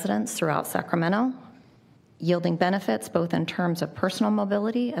underserved residents throughout Sacramento, yielding benefits both in terms of personal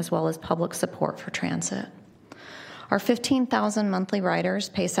mobility as well as public support for transit. Our 15,000 monthly riders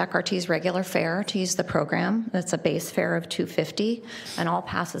pay SAC-RT's regular fare to use the program. That's a base fare of $250, and all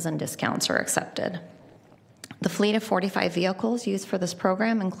passes and discounts are accepted. The fleet of 45 vehicles used for this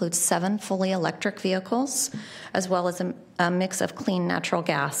program includes 7 fully electric vehicles, as well as a mix of clean natural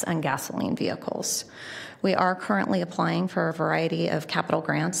gas and gasoline vehicles. We are currently applying for a variety of capital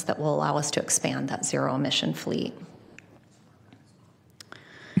grants that will allow us to expand that zero-emission fleet.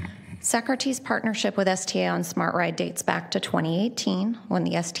 SAC-RT's partnership with STA on Smart Ride dates back to 2018, when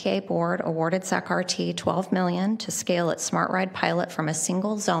the STA board awarded SAC-RT $12 million to scale its Smart Ride pilot from a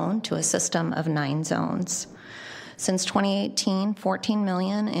single zone to a system of 9 zones. Since 2018, $14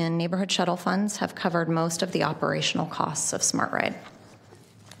 million in neighborhood shuttle funds have covered most of the operational costs of Smart Ride.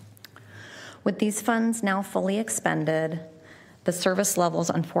 With these funds now fully expended, the service levels,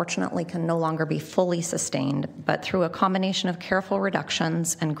 unfortunately, can no longer be fully sustained, but through a combination of careful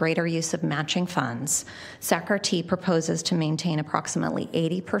reductions and greater use of matching funds, SAC-RT proposes to maintain approximately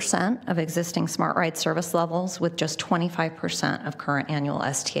 80% of existing Smart Ride service levels with just 25% of current annual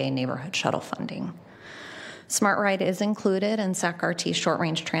STA neighborhood shuttle funding. Smart Ride is included in SAC-RT's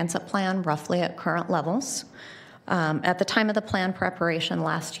short-range transit plan, roughly at current levels. At the time of the plan preparation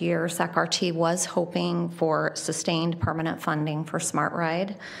last year, SAC-RT was hoping for sustained permanent funding for Smart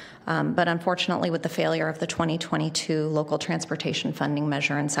Ride, but unfortunately with the failure of the 2022 local transportation funding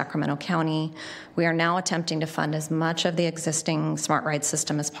measure in Sacramento County, we are now attempting to fund as much of the existing Smart Ride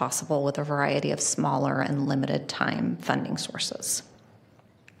system as possible with a variety of smaller and limited time funding sources.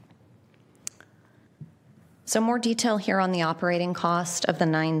 So more detail here on the operating cost of the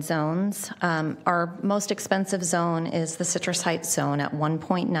 9 zones. Our most expensive zone is the Citrus Heights zone at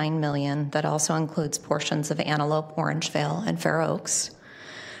 $1.9 million. That also includes portions of Antelope, Orangevale, and Fair Oaks.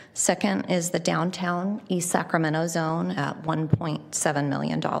 Second is the downtown East Sacramento zone at $1.7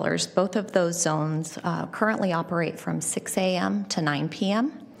 million. Both of those zones currently operate from 6 a.m. to 9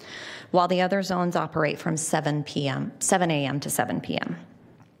 p.m., while the other zones operate from 7 a.m. to 7 p.m.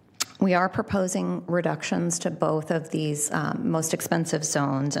 We are proposing reductions to both of these most expensive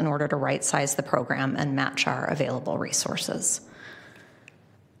zones in order to right-size the program and match our available resources.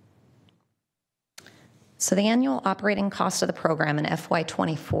 So the annual operating cost of the program in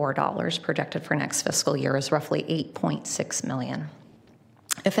FY24 dollars projected for next fiscal year is roughly $8.6 million.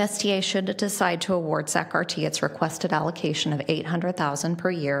 If STA should decide to award SAC-RT its requested allocation of $800,000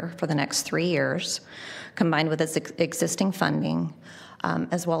 per year for the next 3 years, combined with its existing funding,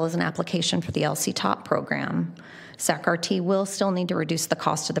 as well as an application for the LC TOP program, SAC-RT will still need to reduce the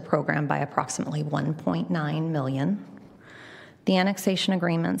cost of the program by approximately $1.9 million. The annexation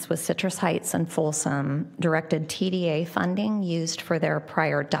agreements with Citrus Heights and Folsom directed TDA funding used for their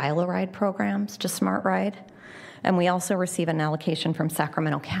prior Dial-A-Ride programs to SmartRide, and we also receive an allocation from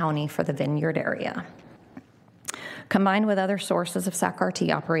Sacramento County for the Vineyard area. Combined with other sources of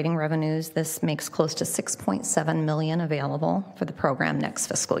SAC-RT operating revenues, this makes close to $6.7 million available for the program next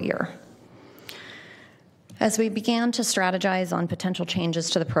fiscal year. As we began to strategize on potential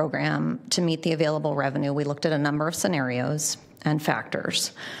changes to the program to meet the available revenue, we looked at a number of scenarios and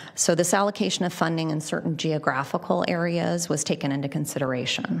factors. So this allocation of funding in certain geographical areas was taken into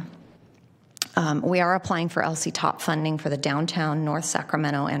consideration. We are applying for LC TOP funding for the downtown, North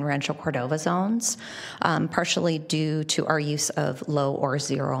Sacramento, and Rancho Cordova zones, partially due to our use of low or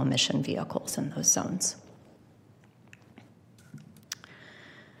zero emission vehicles in those zones.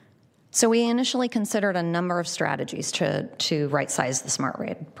 So we initially considered a number of strategies to right-size the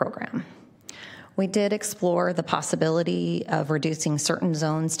SmartRide program. We did explore the possibility of reducing certain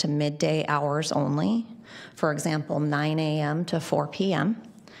zones to midday hours only, for example, 9 a.m. to 4 p.m.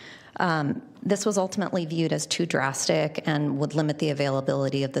 This was ultimately viewed as too drastic and would limit the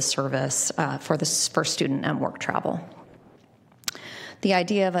availability of the service for student and work travel. The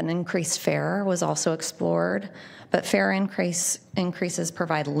idea of an increased fare was also explored, but fare increases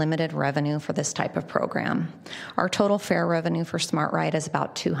provide limited revenue for this type of program. Our total fare revenue for SmartRide is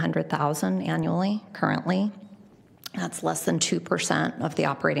about $200,000 annually currently. That's less than 2% of the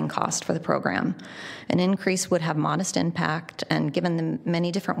operating cost for the program. An increase would have modest impact, and given the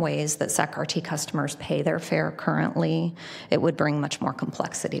many different ways that SAC-RT customers pay their fare currently, it would bring much more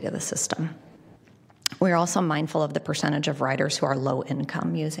complexity to the system. We're also mindful of the percentage of riders who are low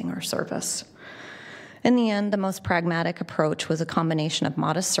income using our service. In the end, the most pragmatic approach was a combination of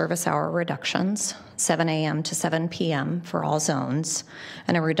modest service hour reductions, 7 a.m. to 7 p.m. for all zones,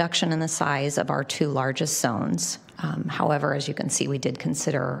 and a reduction in the size of our 2 largest zones. However, as you can see, we did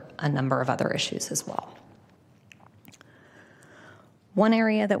consider a number of other issues as well. One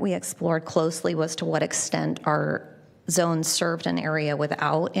area that we explored closely was to what extent our zones served an area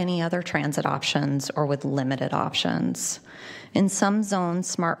without any other transit options or with limited options. In some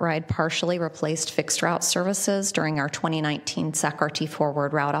zones, SmartRide partially replaced fixed route services during our 2019 SAC-RT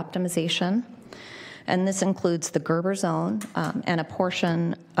forward route optimization. And this includes the Gerber zone and a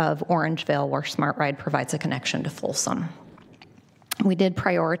portion of Orangevale where SmartRide provides a connection to Folsom. We did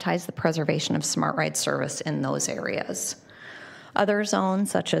prioritize the preservation of SmartRide service in those areas. Other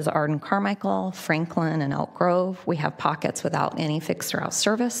zones, such as Arden Carmichael, Franklin, and Elk Grove, we have pockets without any fixed route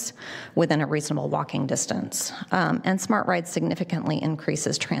service within a reasonable walking distance. And SmartRide significantly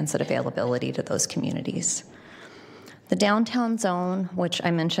increases transit availability to those communities. The downtown zone, which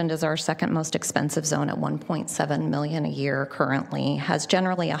I mentioned is our second most expensive zone at $1.7 million a year currently, has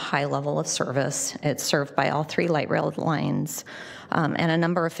generally a high level of service. It's served by all 3 light rail lines and a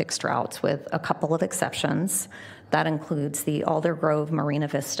number of fixed routes with a couple of exceptions. That includes the Alder Grove Marina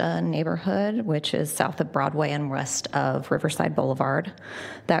Vista neighborhood, which is south of Broadway and west of Riverside Boulevard.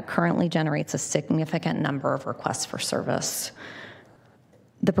 That currently generates a significant number of requests for service.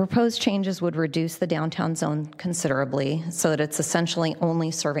 The proposed changes would reduce the downtown zone considerably so that it's essentially only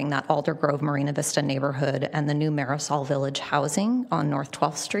serving that Alder Grove Marina Vista neighborhood and the new Marisol Village housing on North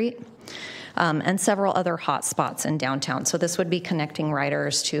 12th Street. And several other hot spots in downtown. So this would be connecting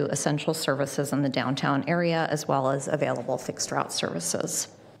riders to essential services in the downtown area as well as available fixed route services.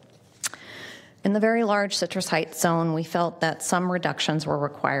 In the very large Citrus Heights zone, we felt that some reductions were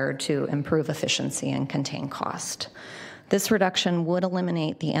required to improve efficiency and contain cost. This reduction would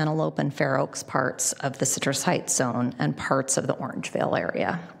eliminate the Antelope and Fair Oaks parts of the Citrus Heights zone and parts of the Orangevale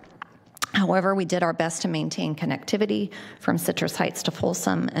area. However, we did our best to maintain connectivity from Citrus Heights to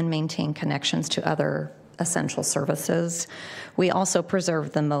Folsom and maintain connections to other essential services. We also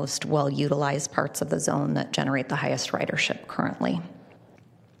preserved the most well-utilized parts of the zone that generate the highest ridership currently.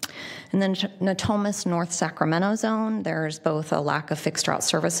 In the Natomas North Sacramento zone, there's both a lack of fixed route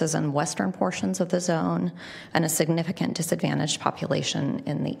services in western portions of the zone and a significant disadvantaged population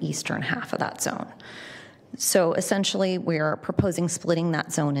in the eastern half of that zone. So essentially, we're proposing splitting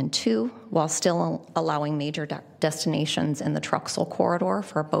that zone in two while still allowing major destinations in the Truxell corridor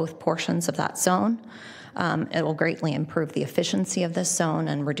for both portions of that zone. It will greatly improve the efficiency of this zone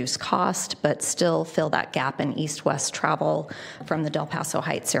and reduce cost, but still fill that gap in east-west travel from the Del Paso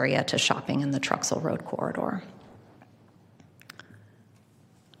Heights area to shopping in the Truxell Road corridor.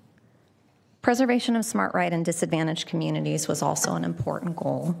 Preservation of Smart Ride in disadvantaged communities was also an important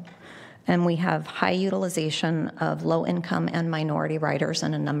goal. And we have high utilization of low-income and minority riders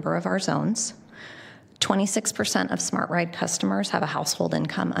in a number of our zones. 26% of Smart Ride customers have a household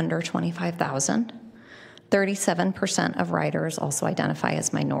income under $25,000. 37% of riders also identify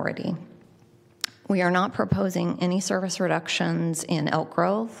as minority. We are not proposing any service reductions in Elk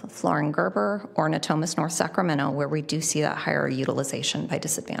Grove, Florin Gerber, or Natomas North Sacramento, where we do see that higher utilization by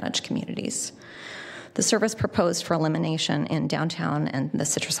disadvantaged communities. The service proposed for elimination in downtown and the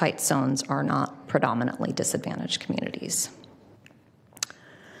Citrus Heights zones are not predominantly disadvantaged communities.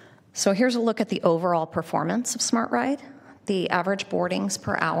 So here's a look at the overall performance of Smart Ride. The average boardings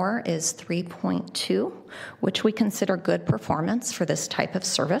per hour is 3.2, which we consider good performance for this type of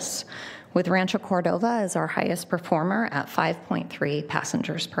service, with Rancho Cordova as our highest performer at 5.3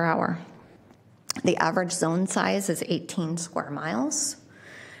 passengers per hour. The average zone size is 18 square miles.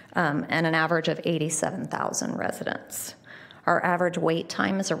 And an average of 87,000 residents. Our average wait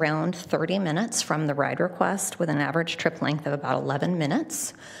time is around 30 minutes from the ride request, with an average trip length of about 11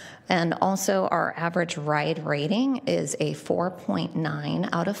 minutes. And also our average ride rating is a 4.9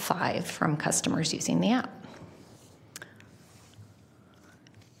 out of 5 from customers using the app.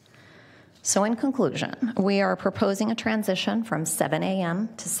 So in conclusion, we are proposing a transition from 7 a.m.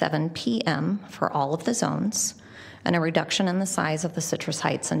 to 7 p.m. for all of the zones, and a reduction in the size of the Citrus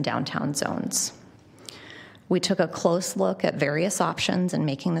Heights and downtown zones. We took a close look at various options in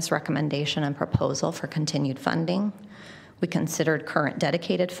making this recommendation and proposal for continued funding. We considered current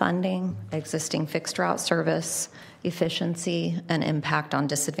dedicated funding, existing fixed route service, efficiency, and impact on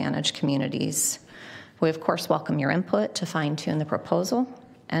disadvantaged communities. We, of course, welcome your input to fine-tune the proposal,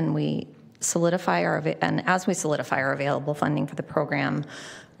 and as we solidify our available funding for the program,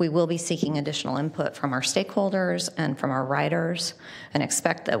 we will be seeking additional input from our stakeholders and from our riders, and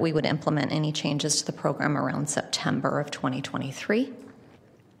expect that we would implement any changes to the program around September of 2023.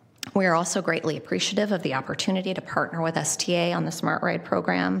 We are also greatly appreciative of the opportunity to partner with STA on the Smart Ride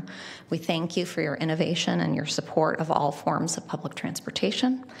program. We thank you for your innovation and your support of all forms of public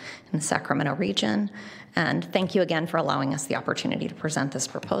transportation in the Sacramento region. And thank you again for allowing us the opportunity to present this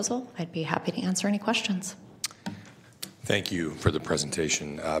proposal. I'd be happy to answer any questions. Thank you for the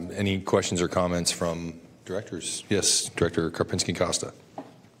presentation. Any questions or comments from directors? Yes, Director Karpinski-Costa.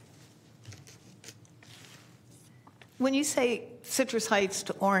 When you say Citrus Heights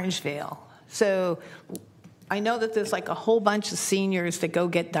to Orangevale, so I know that there's like a whole bunch of seniors that go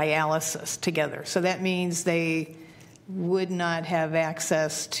get dialysis together. So that means they would not have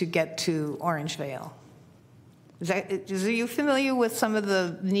access to get to Orangevale. Are you familiar with some of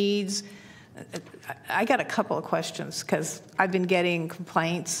the needs? I got a couple of questions because I've been getting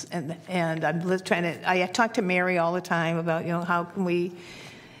complaints, and I'm trying to. I talk to Mary all the time about, how can we.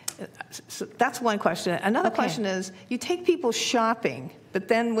 So that's one question. Another question is, you take people shopping, but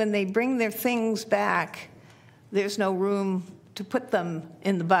then when they bring their things back, there's no room to put them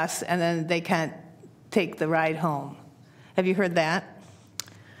in the bus, and then they can't take the ride home. Have you heard that?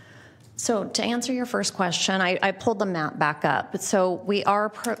 So to answer your first question, I pulled the map back up. So we are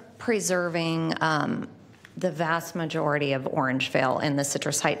preserving the vast majority of Orangevale in the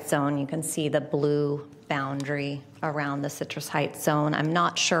Citrus Heights zone. You can see the blue boundary around the Citrus Heights zone. I'm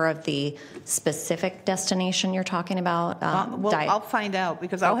not sure of the specific destination you're talking about. I'll find out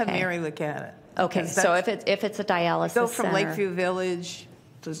because I'll have Mary look at it. Okay, so if it's a dialysis go from center, Lakeview Village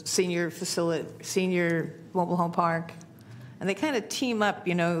to senior mobile home park, and they kind of team up,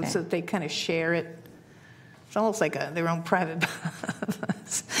 so that they kind of share it. It's almost like their own private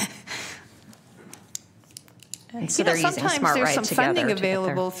bus. And so they're using sometimes Smart there's Ride some together funding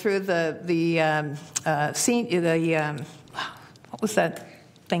available through what was that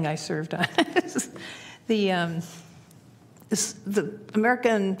thing I served on? the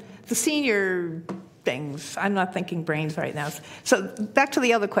senior things. I'm not thinking brains right now. So back to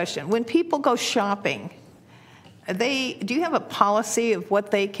the other question. When people go shopping, do you have a policy of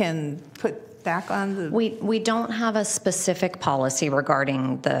what they can put back on the... We don't have a specific policy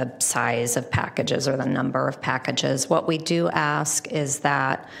regarding the size of packages or the number of packages. What we do ask is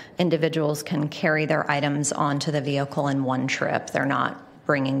that individuals can carry their items onto the vehicle in one trip. They're not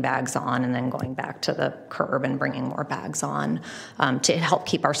bringing bags on and then going back to the curb and bringing more bags on to help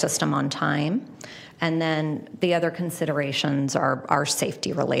keep our system on time. And then the other considerations are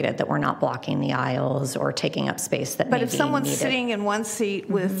safety related, that we're not blocking the aisles or taking up space that may be needed. But if someone's sitting in one seat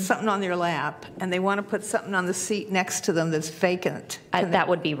with something on their lap and they want to put something on the seat next to them that's vacant. That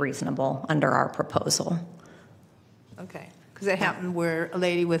would be reasonable under our proposal. Okay, because it happened where a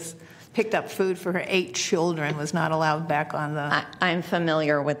lady picked up food for her 8 children was not allowed back on the... I'm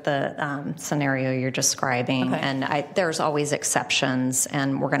familiar with the scenario you're describing, and there's always exceptions,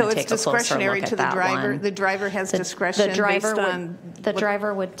 and we're going to take a closer look at that one. The driver has discretion based on... The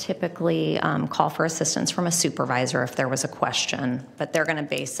driver would typically call for assistance from a supervisor if there was a question, but they're going to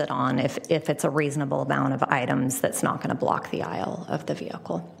base it on if it's a reasonable amount of items that's not going to block the aisle of the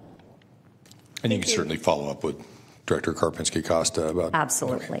vehicle. And you can certainly follow up with Director Karpinski-Costa about...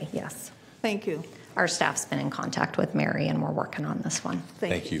 Absolutely, yes. Thank you. Our staff's been in contact with Mary, and we're working on this one.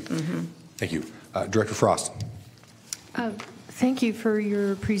 Thank you. Mm-hmm. Thank you. Director Frost. Thank you for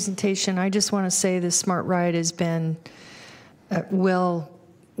your presentation. I just want to say the Smart Ride has been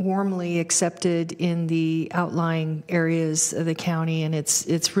warmly accepted in the outlying areas of the county, and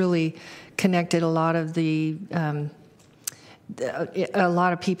it's really connected a lot of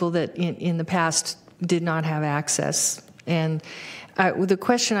people that in the past did not have access. And the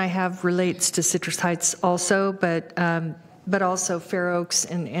question I have relates to Citrus Heights also, but also Fair Oaks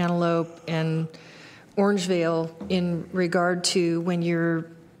and Antelope and Orangevale in regard to when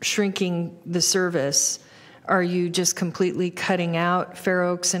you're shrinking the service. Are you just completely cutting out Fair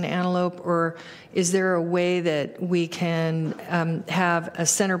Oaks and Antelope, or is there a way that we can have a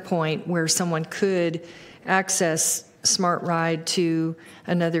center point where someone could access Smart Ride to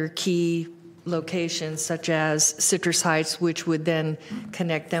another key location, such as Citrus Heights, which would then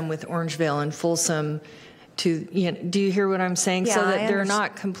connect them with Orangevale and Folsom to, do you hear what I'm saying? Yeah, so that they're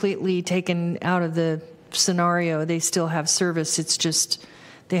not completely taken out of the scenario. They still have service. It's just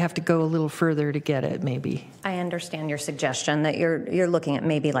they have to go a little further to get it, maybe. I understand your suggestion that you're looking at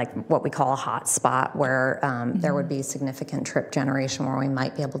maybe like what we call a hot spot where there would be significant trip generation where we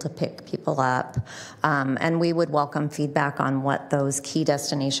might be able to pick people up. And we would welcome feedback on what those key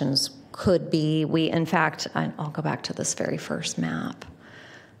destinations could be. In fact, I'll go back to this very first map.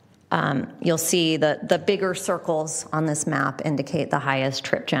 You'll see the bigger circles on this map indicate the highest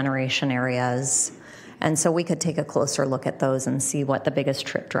trip generation areas. And so we could take a closer look at those and see what the biggest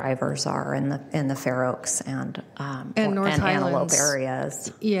trip drivers are in the Fair Oaks and Antelope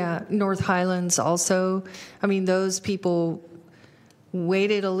areas. Yeah, North Highlands also. I mean, those people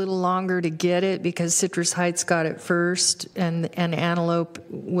waited a little longer to get it because Citrus Heights got it first, and Antelope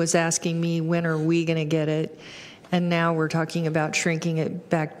was asking me, when are we going to get it? And now we're talking about shrinking it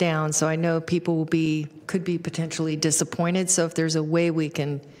back down. So I know people could be potentially disappointed. So if there's a way we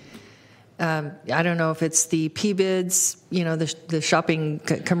can, I don't know if it's the PBIDs, the shopping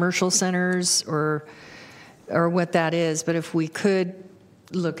commercial centers or what that is, but if we could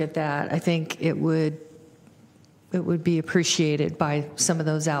look at that, I think it would be appreciated by some of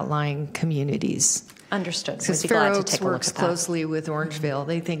those outlying communities. Understood. Because Fair Oaks works closely with Orangevale.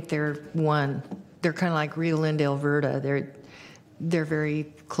 They think they're one. They're kind of like Rio Linda, Alberta. They're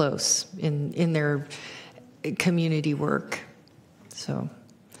very close in their community work. So,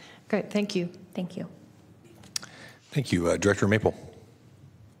 great. Thank you. Thank you. Thank you, Director Maple.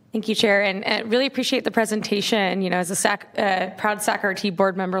 Thank you, Chair, and really appreciate the presentation. As a proud SAC-RT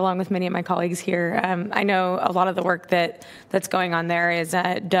board member, along with many of my colleagues here, I know a lot of the work that's going on there is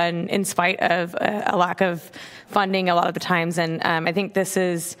done in spite of a lack of funding a lot of the times, and I think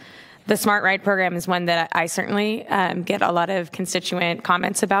the Smart Ride program is one that I certainly get a lot of constituent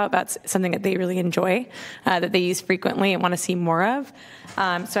comments about something that they really enjoy, that they use frequently and want to see more of.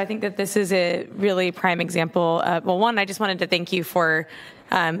 So I think that this is a really prime example of, one, I just wanted to thank you for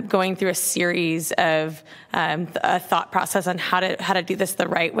going through a series of a thought process on how to do this the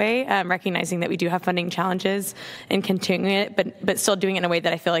right way, recognizing that we do have funding challenges and continuing it, but still doing it in a way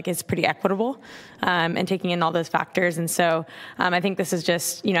that I feel like is pretty equitable and taking in all those factors. And so I think this is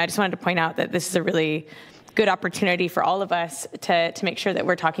just, I just wanted to point out that this is a really good opportunity for all of us to make sure that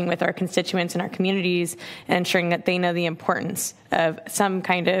we're talking with our constituents and our communities and ensuring that they know the importance of some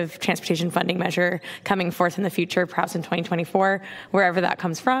kind of transportation funding measure coming forth in the future, perhaps in 2024, wherever that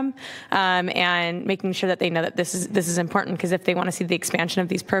comes from, and making sure that they know that this is important, because if they want to see the expansion of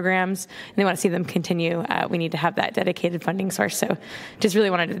these programs and they want to see them continue, we need to have that dedicated funding source. So just really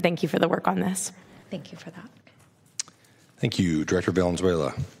wanted to thank you for the work on this. Thank you for that. Thank you. Director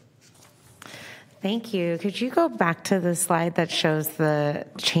Valenzuela. Thank you. Could you go back to the slide that shows the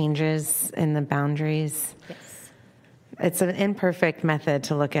changes in the boundaries? Yes. It's an imperfect method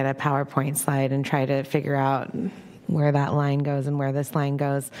to look at a PowerPoint slide and try to figure out where that line goes and where this line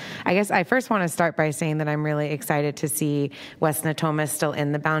goes. I guess I first want to start by saying that I'm really excited to see West Natoma still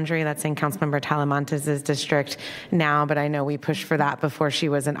in the boundary. That's in Councilmember Talamantes' district now, but I know we pushed for that before she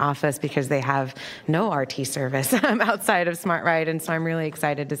was in office because they have no RT service outside of Smart Ride, and so I'm really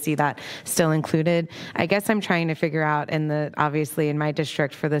excited to see that still included. I guess I'm trying to figure out obviously in my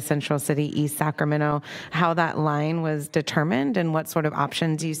district for the Central City East Sacramento, how that line was determined and what sort of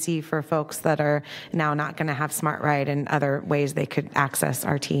options you see for folks that are now not going to have Smart Ride and other ways they could access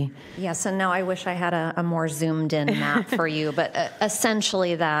RT. Yes, and now I wish I had a more zoomed-in map for you, but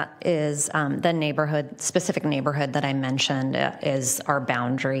essentially that is the specific neighborhood that I mentioned is our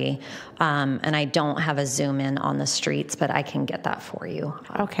boundary, and I don't have a zoom-in on the streets, but I can get that for you.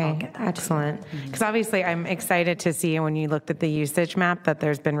 Okay, excellent. Because obviously I'm excited to see when you looked at the usage map that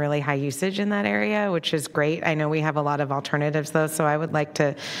there's been really high usage in that area, which is great. I know we have a lot of alternatives though, so I would like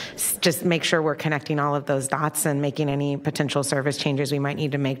to just make sure we're connecting all of those dots and making any potential service changes we might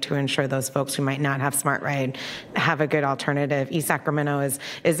need to make to ensure those folks who might not have Smart Ride have a good alternative. East Sacramento is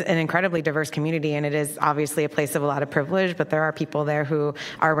an incredibly diverse community, and it is obviously a place of a lot of privilege, but there are people there who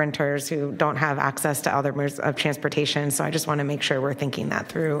are renters who don't have access to other modes of transportation. So I just want to make sure we're thinking that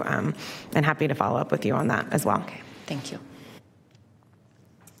through, and happy to follow up with you on that as well. Okay, thank you.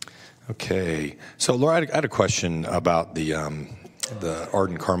 Okay. So Laura, I had a question about the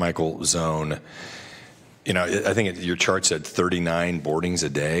Arden Carmichael zone. You know, I think your chart said 39 boardings a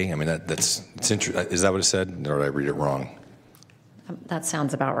day. I mean, that's interesting. Is that what it said, or did I read it wrong? That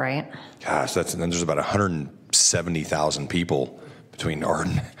sounds about right. Gosh, then there's about 170,000 people between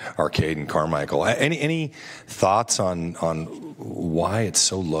Arden, Arcade, and Carmichael. Any thoughts on why it's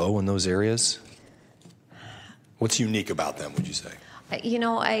so low in those areas? What's unique about them, would you say? You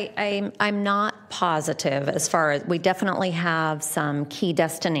know, I'm not positive as far as, we definitely have some key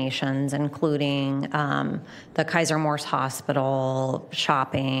destinations, including the Kaiser Morse Hospital,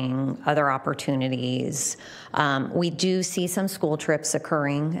 shopping, other opportunities. We do see some school trips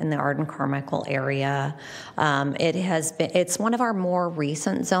occurring in the Arden Carmichael area. It's one of our more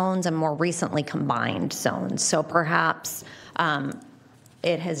recent zones and more recently combined zones. So perhaps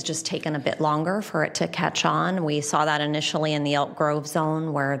it has just taken a bit longer for it to catch on. We saw that initially in the Elk Grove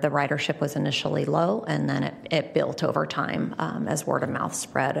zone where the ridership was initially low, and then it built over time as word of mouth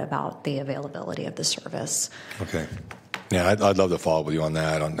spread about the availability of the service. Okay. Yeah, I'd love to follow up with you on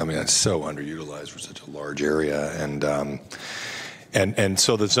that. I mean, that's so underutilized for such a large area, and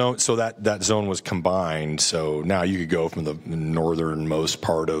so the zone, so that zone was combined. So now you could go from the northernmost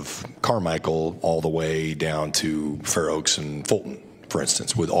part of Carmichael all the way down to Fair Oaks and Fulton, for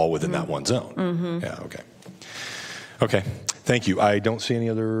instance, within that one zone. Mm-hmm. Yeah. Okay. Okay. Thank you. I don't see any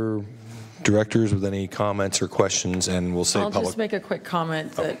other directors with any comments or questions, and we'll say I'll just make a quick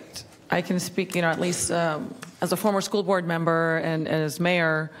comment that I can speak, at least as a former school board member and as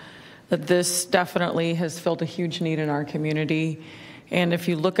mayor, that this definitely has filled a huge need in our community. And if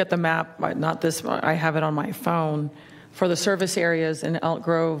you look at the map, not this, I have it on my phone, for the service areas in Elk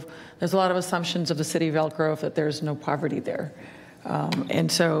Grove, there's a lot of assumptions of the city of Elk Grove that there's no poverty there.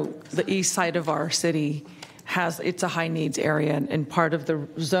 And so the east side of our city it's a high needs area, and part of the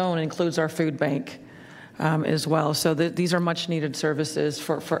zone includes our food bank as well. So these are much needed services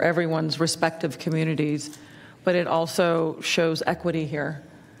for everyone's respective communities, but it also shows equity here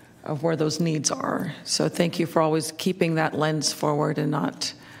of where those needs are. So thank you for always keeping that lens forward and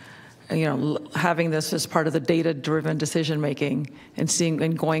not, having this as part of the data-driven decision-making and seeing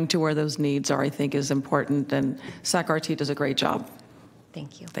and going to where those needs are, I think is important, and SAC-RT does a great job.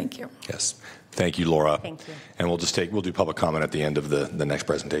 Thank you. Thank you. Yes. Thank you, Laura. Thank you. And we'll do public comment at the end of the next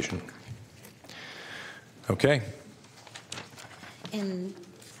presentation. Okay. And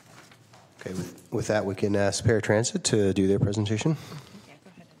Okay, with that, we can ask Paratransit to do their presentation.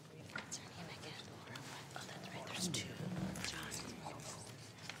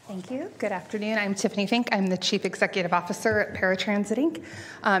 Thank you. Good afternoon. I'm Tiffany Fink. I'm the Chief Executive Officer at Paratransit Inc.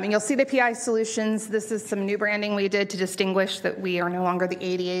 And you'll see the PI Solutions. This is some new branding we did to distinguish that we are no longer the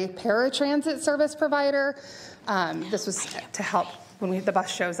ADA paratransit service provider. This was to help when the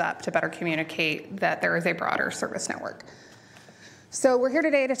bus shows up to better communicate that there is a broader service network. So we're here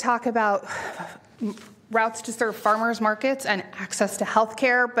today to talk about routes to serve farmers markets and access to health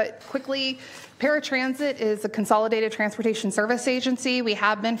care, but quickly, Paratransit is a consolidated transportation service agency. We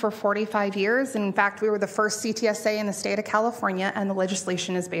have been for 45 years. In fact, we were the first CTSA in the state of California, and the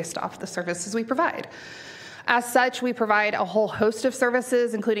legislation is based off the services we provide. As such, we provide a whole host of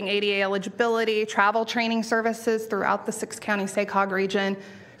services, including ADA eligibility, travel training services throughout the 6-county SACOG region.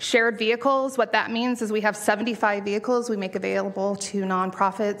 Shared vehicles, what that means is we have 75 vehicles we make available to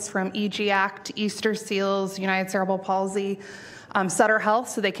nonprofits from EG-ACT, Easter Seals, United Cerebral Palsy, Sutter Health,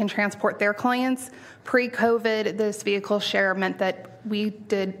 so they can transport their clients. Pre-COVID, this vehicle share meant that we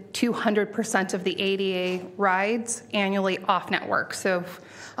did 200% of the ADA rides annually off-network. So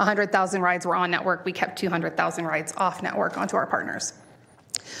 100,000 rides were on-network. We kept 200,000 rides off-network onto our partners.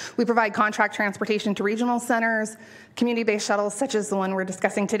 We provide contract transportation to regional centers, community-based shuttles such as the one we're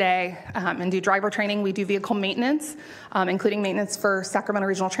discussing today, and do driver training. We do vehicle maintenance, including maintenance for Sacramento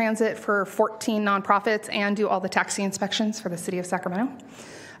Regional Transit for 14 nonprofits, and do all the taxi inspections for the city of Sacramento.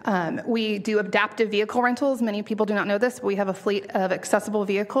 We do adaptive vehicle rentals. Many people do not know this, but we have a fleet of accessible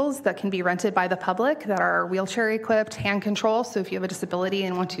vehicles that can be rented by the public that are wheelchair equipped, hand control. So if you have a disability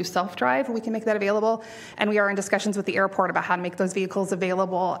and want to self-drive, we can make that available. And we are in discussions with the airport about how to make those vehicles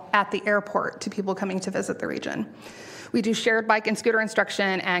available at the airport to people coming to visit the region. We do shared bike and scooter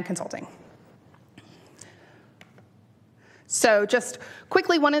instruction and consulting. So just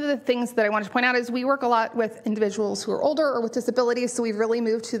quickly, one of the things that I wanted to point out is we work a lot with individuals who are older or with disabilities, so we've really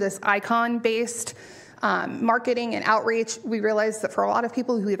moved to this icon-based marketing and outreach. We realize that for a lot of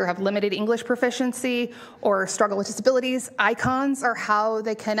people who either have limited English proficiency or struggle with disabilities, icons are how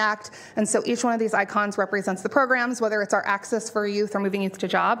they connect. And so each one of these icons represents the programs, whether it's our Access for Youth or Moving Youth to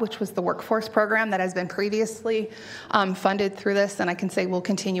Job, which was the workforce program that has been previously funded through this, and I can say we'll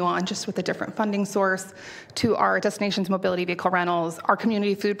continue on just with a different funding source, to our Destinations Mobility Vehicle Rentals, our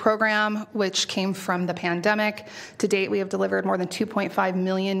community food program, which came from the pandemic. To date, we have delivered more than 2.5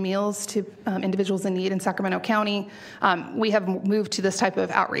 million meals to individuals in need in Sacramento County. We have moved to this type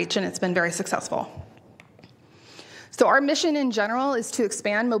of outreach, and it's been very successful. So our mission in general is to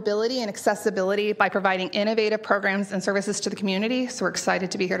expand mobility and accessibility by providing innovative programs and services to the community. So we're excited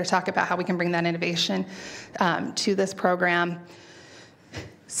to be here to talk about how we can bring that innovation to this program.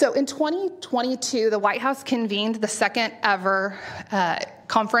 So in 2022, the White House convened the second ever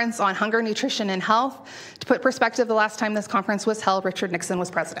conference on hunger, nutrition, and health. To put perspective, the last time this conference was held, Richard Nixon was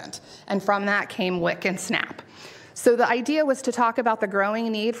president. And from that came WIC and SNAP. So the idea was to talk about the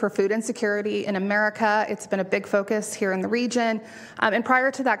growing need for food insecurity in America. It's been a big focus here in the region. And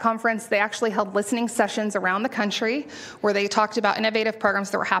prior to that conference, they actually held listening sessions around the country where they talked about innovative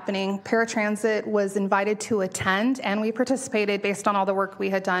programs that were happening. Paratransit was invited to attend, and we participated based on all the work we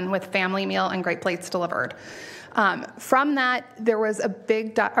had done with Family Meal and Great Plates Delivered. From that, there was a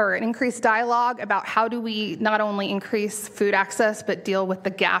big an increased dialogue about how do we not only increase food access, but deal with the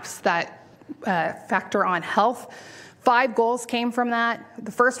gaps that factor on health. 5 goals came from that.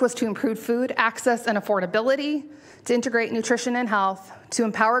 The first was to improve food access and affordability, to integrate nutrition and health, to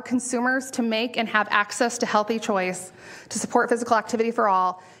empower consumers to make and have access to healthy choice, to support physical activity for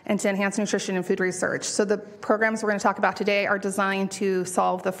all, and to enhance nutrition and food research. So the programs we're going to talk about today are designed to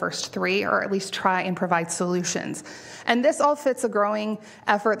solve the first 3, or at least try and provide solutions. And this all fits a growing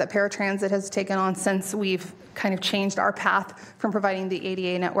effort that Paratransit has taken on since we've kind of changed our path from providing the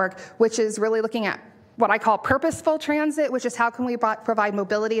ADA network, which is really looking at what I call purposeful transit, which is how can we provide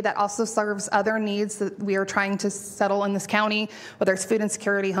mobility that also serves other needs that we are trying to settle in this county, whether it's food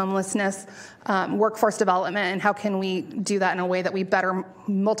insecurity, homelessness, workforce development, and how can we do that in a way that we better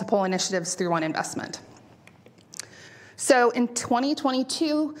multiple initiatives through one investment. So in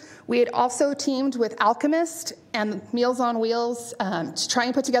 2022, we had also teamed with Alchemist and Meals on Wheels to try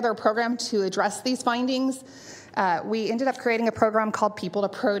and put together a program to address these findings. We ended up creating a program called People to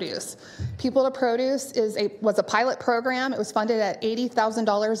Produce. People to Produce was a pilot program. It was funded at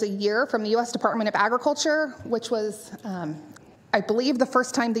 $80,000 a year from the U.S. Department of Agriculture, which was, I believe, the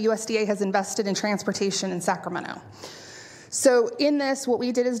first time the USDA has invested in transportation in Sacramento. So in this, what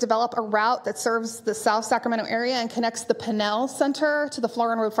we did is develop a route that serves the South Sacramento area and connects the Pinnell Center to the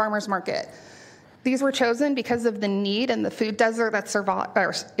Florin Road Farmers Market. These were chosen because of the need and the food desert that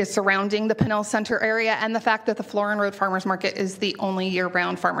is surrounding the Pinnell Center area, and the fact that the Florin Road Farmers Market is the only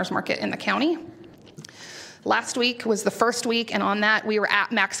year-round farmers market in the county. Last week was the first week, and on that, we were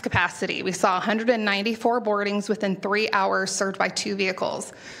at max capacity. We saw 194 boardings within 3 hours served by 2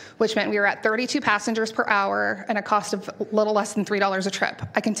 vehicles, which meant we were at 32 passengers per hour and a cost of a little less than $3 a trip.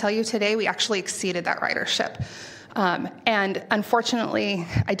 I can tell you today we actually exceeded that ridership. And unfortunately,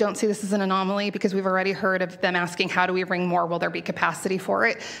 I don't see this as an anomaly because we've already heard of them asking, how do we bring more? Will there be capacity for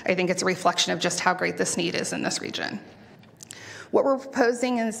it? I think it's a reflection of just how great this need is in this region. What we're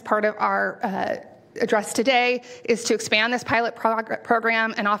proposing as part of our address today is to expand this pilot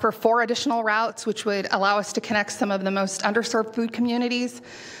program and offer 4 additional routes, which would allow us to connect some of the most underserved food communities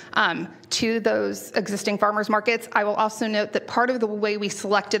to those existing farmers markets. I will also note that part of the way we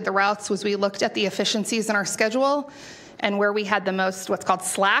selected the routes was we looked at the efficiencies in our schedule and where we had the most what's called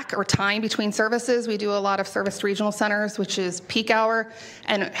slack or time between services. We do a lot of serviced regional centers, which is peak hour,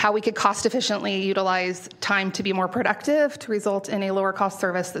 and how we could cost efficiently utilize time to be more productive to result in a lower cost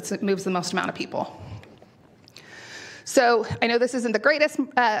service that moves the most amount of people. So I know this isn't the greatest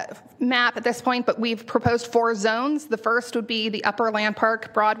map at this point, but we've proposed 4 zones. The first would be the Upper Land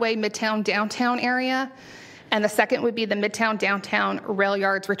Park, Broadway, Midtown, Downtown area. And the second would be the Midtown, Downtown, Rail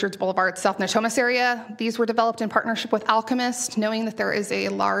Yards, Richards Boulevard, South Natomas area. These were developed in partnership with Alchemist, knowing that there is a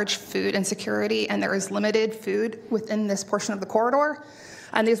large food insecurity and there is limited food within this portion of the corridor.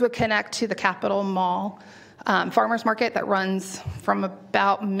 And these would connect to the Capitol Mall farmers market that runs from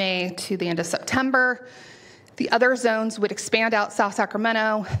about May to the end of September. The other zones would expand out South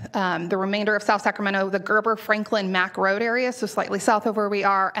Sacramento, the remainder of South Sacramento, the Gerber, Franklin, Mack Road area, so slightly south of where we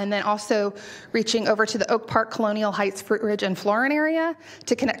are, and then also reaching over to the Oak Park, Colonial Heights, Fruit Ridge, and Florin area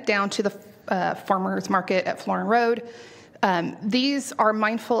to connect down to the farmers market at Florin Road. These are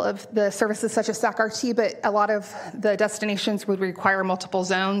mindful of the services such as SAC-RT, but a lot of the destinations would require multiple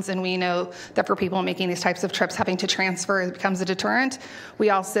zones, and we know that for people making these types of trips, having to transfer becomes a deterrent. We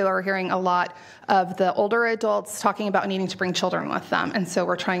also are hearing a lot of the older adults talking about needing to bring children with them, and so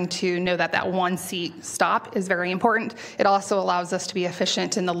we're trying to know that that 1-seat stop is very important. It also allows us to be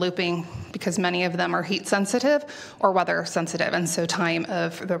efficient in the looping because many of them are heat sensitive or weather sensitive, and so time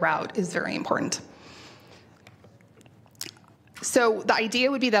of the route is very important. So the idea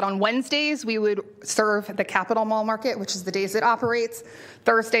would be that on Wednesdays, we would serve the Capitol Mall Market, which is the days it operates.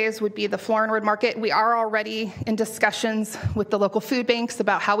 Thursdays would be the Florin Road Market. We are already in discussions with the local food banks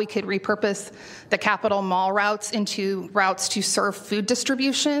about how we could repurpose the Capitol Mall routes into routes to serve food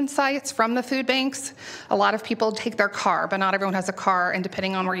distribution sites from the food banks. A lot of people take their car, but not everyone has a car, and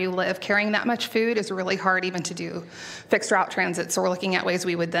depending on where you live, carrying that much food is really hard even to do fixed route transit. So we're looking at ways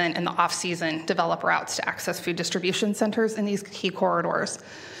we would then, in the off-season, develop routes to access food distribution centers in these key corridors.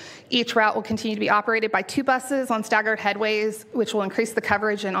 Each route will continue to be operated by 2 buses on staggered headways, which will increase the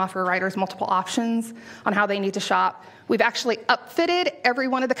coverage and offer riders multiple options on how they need to shop. We've actually upfitted every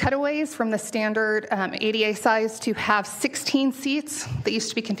one of the cutaways from the standard ADA size to have 16 seats. They used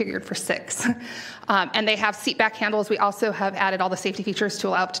to be configured for 6. And they have seat back handles. We also have added all the safety features to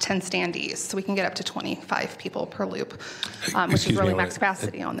allow up to 10 standees, so we can get up to 25 people per loop, which is really max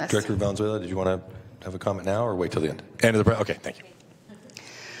capacity on this. Director Valenzuela, did you want to have a comment now or wait till the end? End of the okay, thank you.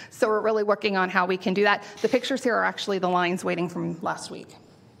 So we're really working on how we can do that. The pictures here are actually the lines waiting from last week.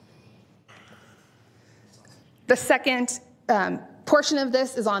 The second portion of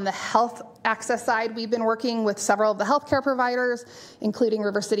this is on the health access side. We've been working with several of the healthcare providers, including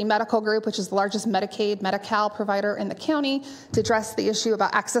River City Medical Group, which is the largest Medicaid, Medi-Cal provider in the county, to address the issue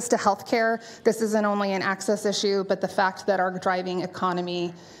about access to healthcare. This isn't only an access issue, but the fact that our driving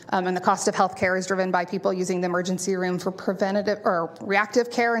economy and the cost of healthcare is driven by people using the emergency room for preventative or reactive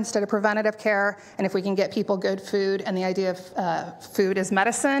care instead of preventative care. And if we can get people good food, and the idea of food is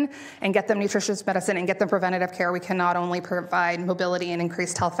medicine, and get them nutritious medicine and get them preventative care, we can not only provide mobility and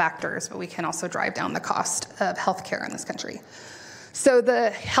increased health factors, but we can also drive down the cost of healthcare in this country. So the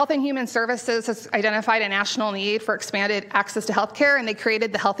Health and Human Services has identified a national need for expanded access to healthcare, and they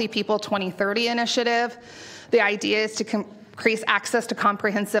created the Healthy People 2030 initiative. The idea is to increase access to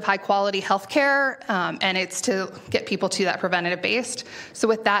comprehensive, high-quality health care, and it's to get people to that preventative-based. So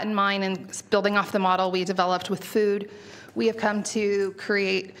with that in mind, and building off the model we developed with food, we have come to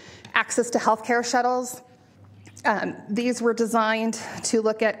create access to health care shuttles. These were designed to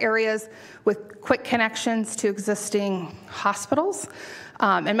look at areas with quick connections to existing hospitals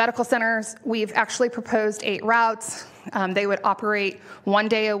and medical centers. We've actually proposed 8 routes. They would operate 1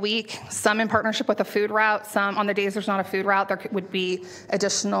 day a week, some in partnership with a food route, some on the days there's not a food route, there would be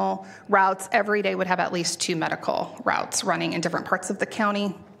additional routes. Every day would have at least 2 medical routes running in different parts of the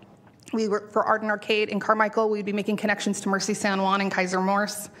county. We work for Arden Arcade in Carmichael. We'd be making connections to Mercy San Juan and Kaiser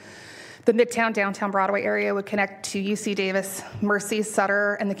Morse. The Midtown, Downtown Broadway area would connect to UC Davis, Mercy,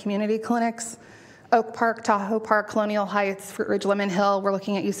 Sutter, and the community clinics. Oak Park, Tahoe Park, Colonial Heights, Fruit Ridge, Lemon Hill. We're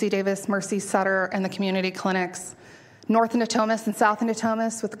looking at UC Davis, Mercy, Sutter, and the community clinics. North Natomas and South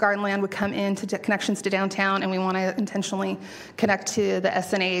Natomas with the garden land would come in to connections to downtown, and we want to intentionally connect to the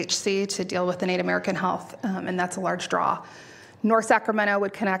SNAHC to deal with the Native American health, and that's a large draw. North Sacramento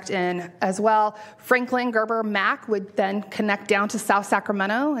would connect in as well. Franklin, Gerber, Mack would then connect down to South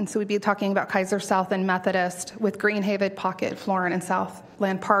Sacramento, and so we'd be talking about Kaiser South and Methodist with Greenhaven, Pocket, Florin, and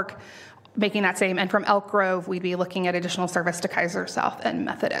Southland Park making that same. And from Elk Grove, we'd be looking at additional service to Kaiser South and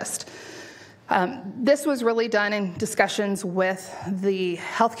Methodist. This was really done in discussions with the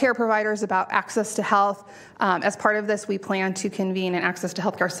healthcare providers about access to health. As part of this, we plan to convene an Access to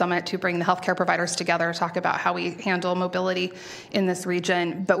Healthcare Summit to bring the healthcare providers together to talk about how we handle mobility in this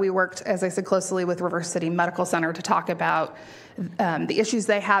region. But we worked, as I said, closely with River City Medical Center to talk about the issues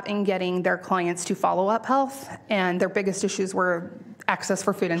they have in getting their clients to follow up health. And their biggest issues were access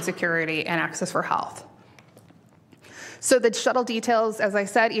for food insecurity and access for health. So the shuttle details, as I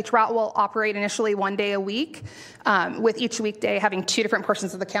said, each route will operate initially 1 day a week, with each weekday having 2 different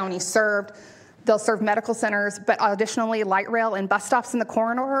portions of the county served. They'll serve medical centers, but additionally light rail and bus stops in the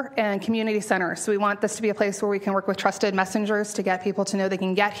corridor and community centers. So we want this to be a place where we can work with trusted messengers to get people to know they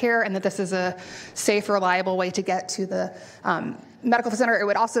can get here and that this is a safe, reliable way to get to the medical center. It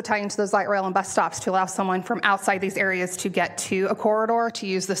would also tie into those light rail and bus stops to allow someone from outside these areas to get to a corridor to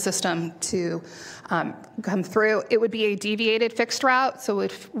use the system to come through. It would be a deviated fixed route, so it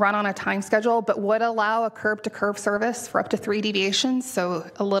would run on a time schedule, but would allow a curb-to-curb service for up to 3 deviations, so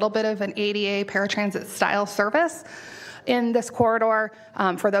a little bit of an ADA paratransit style service in this corridor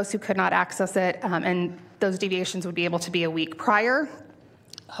for those who could not access it, and those deviations would be able to be a week prior.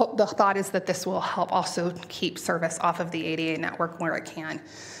 The thought is that this will help also keep service off of the ADA network where it can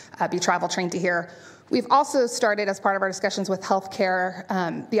be travel trained to here. We've also started, as part of our discussions with healthcare,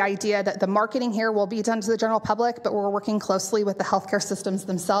 the idea that the marketing here will be done to the general public, but we're working closely with the healthcare systems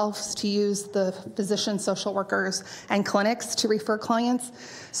themselves to use the physicians, social workers, and clinics to refer clients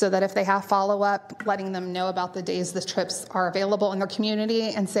so that if they have follow-up, letting them know about the days the trips are available in their community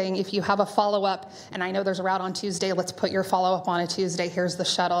and saying, if you have a follow-up, and I know there's a route on Tuesday, let's put your follow-up on a Tuesday. Here's the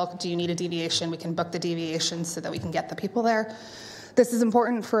shuttle. Do you need a deviation? We can book the deviation so that we can get the people there. This is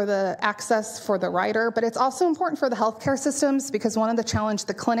important for the access for the rider, but it's also important for the healthcare systems because one of the challenges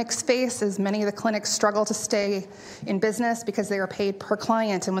the clinics face is many of the clinics struggle to stay in business because they are paid per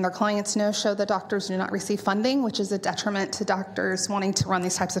client, and when their clients no-show, the doctors do not receive funding, which is a detriment to doctors wanting to run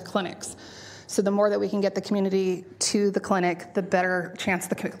these types of clinics. So the more that we can get the community to the clinic, the better chance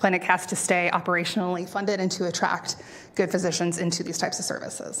the clinic has to stay operationally funded and to attract good physicians into these types of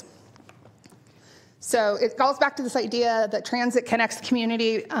services. So it goes back to this idea that transit connects the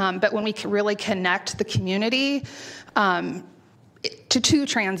community, but when we can really connect the community to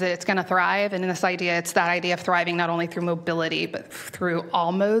transit, it's going to thrive. And in this idea, it's that idea of thriving not only through mobility, but through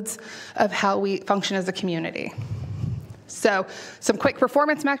all modes of how we function as a community. So some quick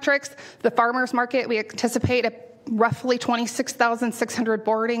performance metrics. The farmers market, we anticipate roughly 26,600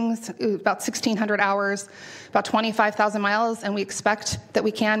 boardings, about 1,600 hours, about 25,000 miles, and we expect that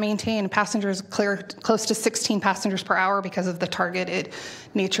we can maintain passengers clear close to 16 passengers per hour because of the targeted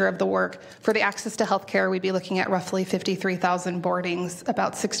nature of the work. For the access to healthcare, we'd be looking at roughly 53,000 boardings,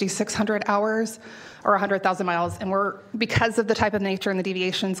 about 6,600 hours, or 100,000 miles, and we're, because of the type of nature and the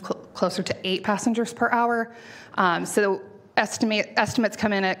deviations, closer to 8 passengers per hour. So estimates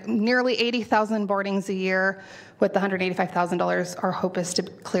come in at nearly 80,000 boardings a year. With the $185,000, our hope is to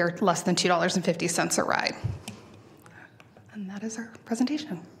clear less than $2.50 a ride. And that is our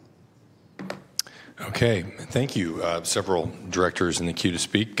presentation. Okay, thank you. Several directors in the queue to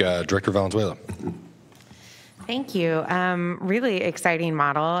speak. Director Valenzuela. Thank you. Really exciting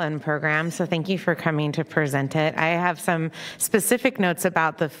model and program, so thank you for coming to present it. I have some specific notes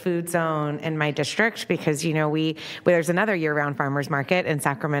about the food zone in my district because, you know, there's another year-round farmers market in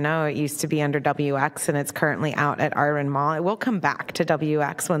Sacramento. It used to be under WX, and it's currently out at Arvin Mall. It will come back to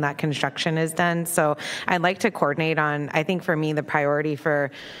WX when that construction is done, so I'd like to coordinate on, I think for me, the priority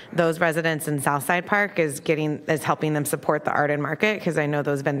for those residents in Southside Park is helping them support the Arden market because I know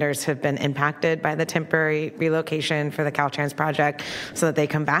those vendors have been impacted by the temporary relocation for the Caltrans project so that they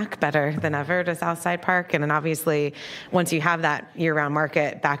come back better than ever to Southside Park. And then obviously, once you have that year-round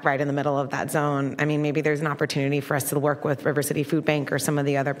market back right in the middle of that zone, I mean, maybe there's an opportunity for us to work with River City Food Bank or some of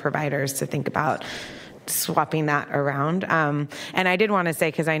the other providers to think about swapping that around. And I did want to say,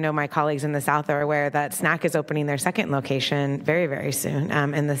 because I know my colleagues in the South are aware that SNAC is opening their second location very, very soon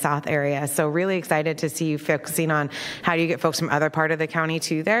in the South area. So really excited to see you focusing on how do you get folks from other part of the county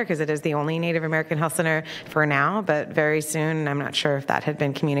to there, because it is the only Native American health center for now, but very soon. And I'm not sure if that had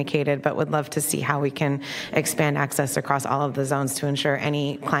been communicated, but would love to see how we can expand access across all of the zones to ensure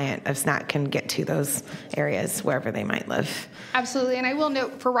any client of SNAC can get to those areas wherever they might live. Absolutely, and I will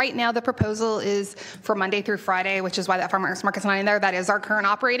note for right now the proposal is for Monday through Friday, which is why that farmers market's not in there. That is our current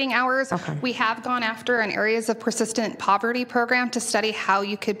operating hours. Okay. We have gone after an areas of persistent poverty program to study how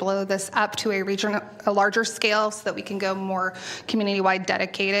you could blow this up to a larger scale so that we can go more community-wide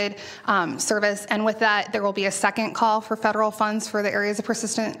dedicated service. And with that, there will be a second call for federal funds for the areas of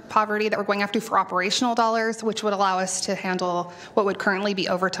persistent poverty that we're going after for operational dollars, which would allow us to handle what would currently be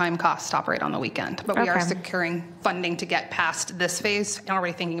overtime costs to operate on the weekend. But we are securing funding to get past this phase and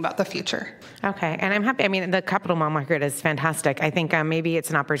already thinking about the future. Okay, and I'm happy. I mean, the Capital Mall Market is fantastic. I think maybe it's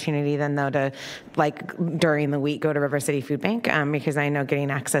an opportunity then, though, to, like, during the week, go to River City Food Bank, because I know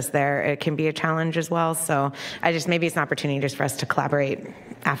getting access there, it can be a challenge as well. So maybe it's an opportunity just for us to collaborate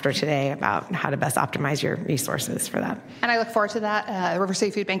after today about how to best optimize your resources for that. And I look forward to that. River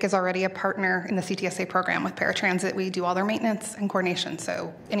City Food Bank is already a partner in the CTSA program with Paratransit. We do all their maintenance and coordination.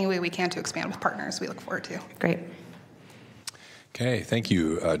 So any way we can to expand with partners, we look forward to. Great. Okay, thank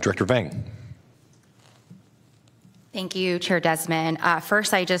you. Director Vang. Thank you, Chair Desmond.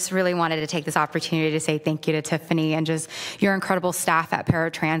 First, I just really wanted to take this opportunity to say thank you to Tiffany and just your incredible staff at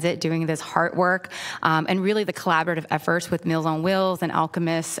Paratransit doing this hard work, and really the collaborative efforts with Meals on Wheels and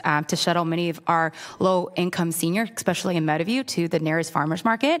Alchemist to shuttle many of our low-income seniors, especially in Meadowview, to the nearest farmers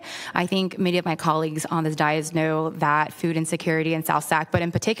market. I think many of my colleagues on this dais know that food insecurity in South Sac, but in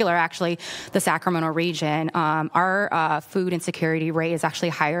particular, actually, the Sacramento region, our food insecurity rate is actually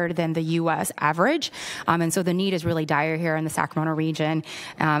higher than the U.S. average, and so the need is really dire here in the Sacramento region,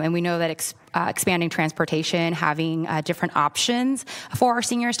 and we know that expanding transportation, having different options for our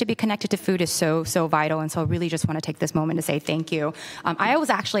seniors to be connected to food is so vital. And so I really just want to take this moment to say thank you. I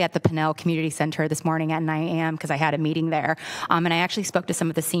was actually at the Pinnell Community Center this morning at 9 a.m. because I had a meeting there. And I actually spoke to some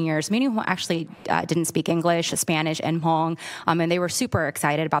of the seniors, many who actually didn't speak English, Spanish, and Hmong. And they were super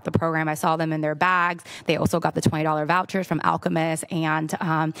excited about the program. I saw them in their bags. They also got the $20 vouchers from Alchemist. And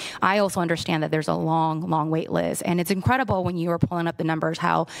I also understand that there's a long wait list. And it's incredible when you were pulling up the numbers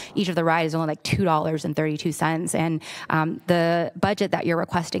how each of the rides is only like $2.32, and the budget that you're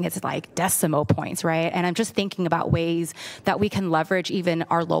requesting is like decimal points, right? And I'm just thinking about ways that we can leverage even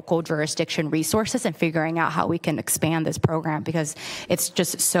our local jurisdiction resources and figuring out how we can expand this program because it's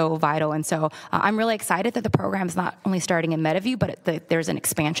just so vital. And so I'm really excited that the program is not only starting in Meadowview, but there's an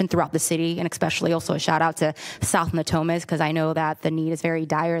expansion throughout the city, and especially also a shout out to South Natomas because I know that the need is very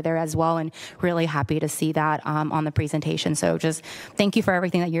dire there as well, and really happy to see that on the presentation. So just thank you for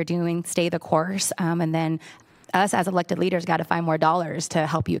everything that you're doing. Stay the course, and then us as elected leaders got to find more dollars to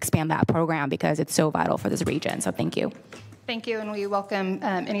help you expand that program because it's so vital for this region. So thank you. Thank you, and we welcome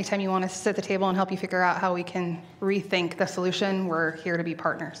anytime you want us to sit at the table and help you figure out how we can rethink the solution. We're here to be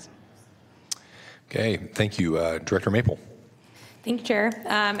partners. Okay, thank you. Director Maple. Thank you, Chair.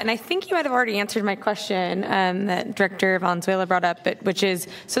 And I think you might have already answered my question that Director Valenzuela brought up, which is,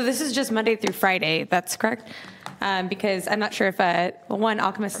 so this is just Monday through Friday, that's correct? Because I'm not sure if, one,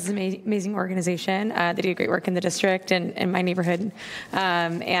 Alchemist is an amazing organization. They do great work in the district and in my neighborhood.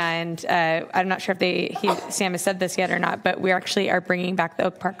 And I'm not sure if Sam has said this yet or not, but we actually are bringing back the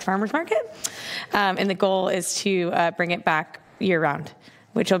Oak Park Farmers Market. And the goal is to bring it back year-round,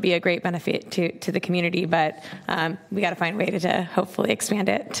 which will be a great benefit to the community. But we got to find a way to hopefully expand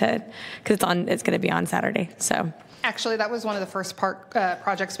it because it's going to be on Saturday. So. Actually, that was one of the first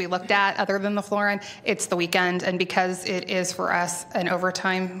projects we looked at, other than the Florin. It's the weekend, and because it is for us an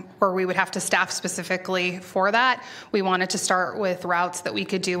overtime where we would have to staff specifically for that, we wanted to start with routes that we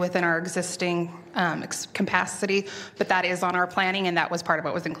could do within our existing capacity, but that is on our planning, and that was part of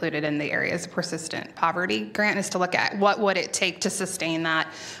what was included in the areas of persistent poverty grant, is to look at what would it take to sustain that.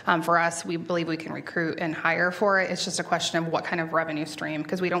 For us, we believe we can recruit and hire for it. It's just a question of what kind of revenue stream,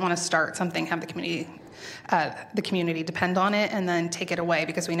 because we don't want to start something, have the community depend on it, and then take it away,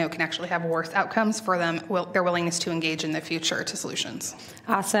 because we know it can actually have worse outcomes for them, their willingness to engage in the future to solutions.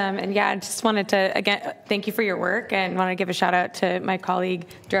 Awesome. And yeah, I just wanted to, again, thank you for your work, and want to give a shout out to my colleague,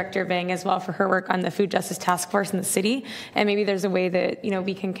 Director Vang, as well, for her work on the Food Justice Task Force in the city. And maybe there's a way that,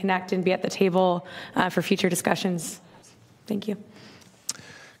 we can connect and be at the table for future discussions. Thank you.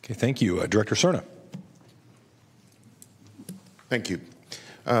 Okay, thank you. Director Cerna. Thank you.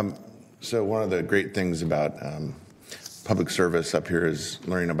 So one of the great things about public service up here is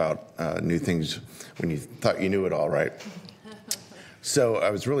learning about new things when you thought you knew it all, right? So I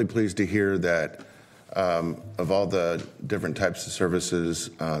was really pleased to hear that of all the different types of services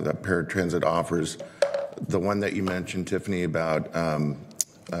that paratransit offers, the one that you mentioned, Tiffany, about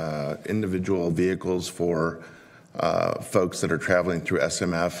individual vehicles for folks that are traveling through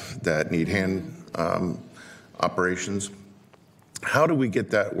SMF that need hand operations. How do we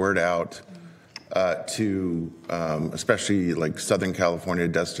get that word out to especially like Southern California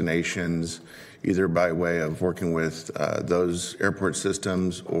destinations, either by way of working with those airport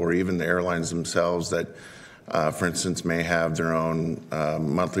systems or even the airlines themselves that, for instance, may have their own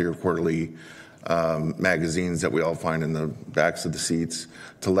monthly or quarterly magazines that we all find in the backs of the seats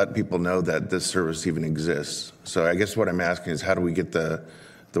to let people know that this service even exists. So I guess what I'm asking is how do we get the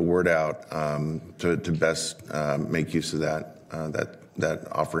word out to best make use of that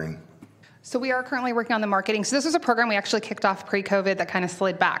offering? So we are currently working on the marketing. So this was a program we actually kicked off pre-COVID that kind of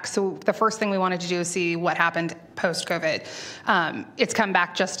slid back. So the first thing we wanted to do is see what happened post-COVID. It's come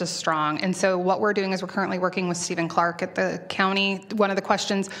back just as strong. And so what we're doing is we're currently working with Stephen Clark at the county. One of the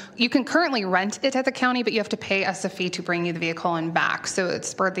questions, you can currently rent it at the county, but you have to pay us a fee to bring you the vehicle and back. So it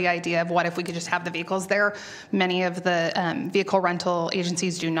spurred the idea of what if we could just have the vehicles there. Many of the vehicle rental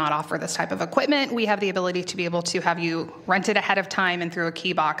agencies do not offer this type of equipment. We have the ability to be able to have you rent it ahead of time and through a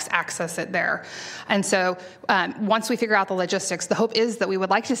key box access it there. And so once we figure out the logistics, the hope is that we would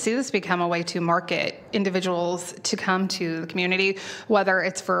like to see this become a way to market individuals to come to the community, whether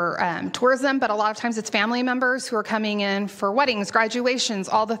it's for tourism, but a lot of times it's family members who are coming in for weddings, graduations,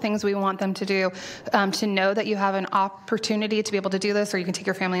 all the things we want them to do, to know that you have an opportunity to be able to do this, or you can take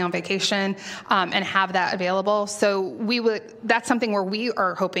your family on vacation and have that available. So that's something where we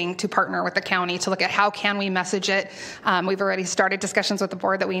are hoping to partner with the county to look at how can we message it. We've already started discussions with the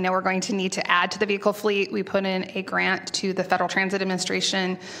board that we know we're going to need to add to the vehicle fleet. We put in a grant to the Federal Transit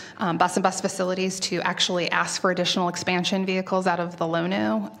Administration, bus and bus facilities, to actually ask for additional expansion vehicles out of the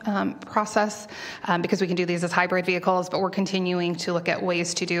Lono process because we can do these as hybrid vehicles, but we're continuing to look at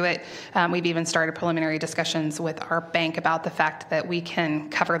ways to do it. We've even started preliminary discussions with our bank about the fact that we can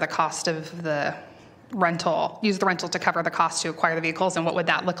cover the cost of the rental, use the rental to cover the cost to acquire the vehicles, and what would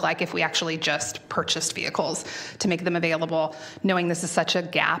that look like if we actually just purchased vehicles to make them available, knowing this is such a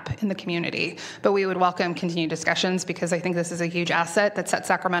gap in the community. But we would welcome continued discussions because I think this is a huge asset that sets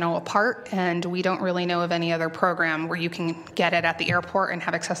Sacramento apart, and we don't really know of any other program where you can get it at the airport and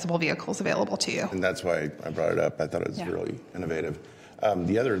have accessible vehicles available to you. And that's why I brought it up. I thought it was really innovative.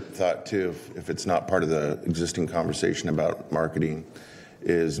 The other thought, too, if it's not part of the existing conversation about marketing,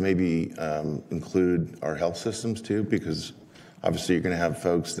 is maybe include our health systems too, because obviously you're going to have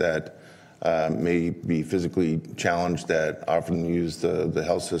folks that may be physically challenged that often use the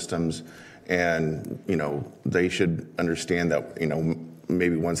health systems, and they should understand that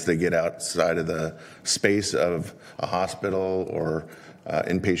maybe once they get outside of the space of a hospital or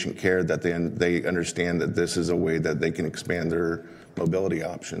inpatient care, that they understand that this is a way that they can expand their mobility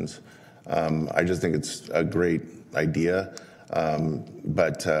options. I just think it's a great idea.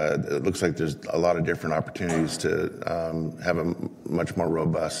 But it looks like there's a lot of different opportunities to have a much more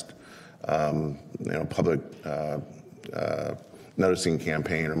robust, public noticing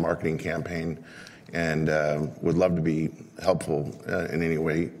campaign or marketing campaign, and would love to be helpful in any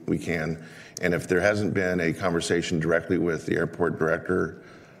way we can. And if there hasn't been a conversation directly with the airport director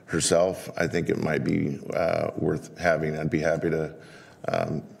herself, I think it might be worth having. I'd be happy to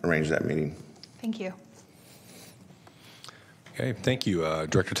arrange that meeting. Thank you. Okay, thank you.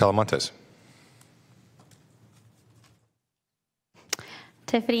 Director Talamantes.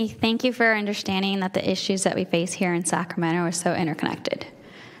 Tiffany, thank you for understanding that the issues that we face here in Sacramento are so interconnected.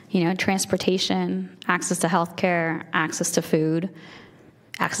 Transportation, access to healthcare, access to food,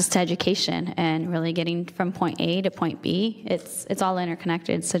 access to education, and really getting from point A to point B. It's all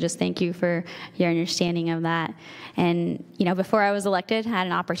interconnected. So just thank you for your understanding of that. And before I was elected, I had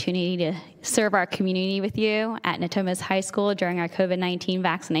an opportunity to serve our community with you at Natomas High School during our COVID-19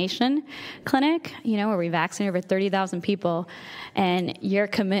 vaccination clinic, where we vaccinated over 30,000 people. And your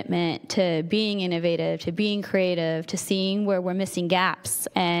commitment to being innovative, to being creative, to seeing where we're missing gaps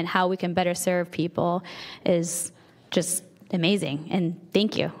and how we can better serve people is just amazing, and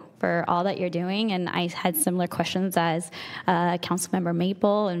thank you for all that you're doing. And I had similar questions as Councilmember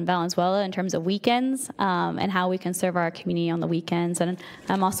Maple and Valenzuela in terms of weekends and how we can serve our community on the weekends. And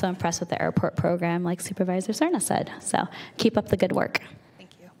I'm also impressed with the airport program, like Supervisor Serna said. So keep up the good work.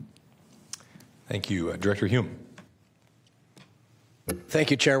 Thank you. Director Hume.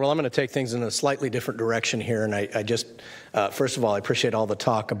 Thank you, Chair. Well, I'm going to take things in a slightly different direction here, and I just, first of all, I appreciate all the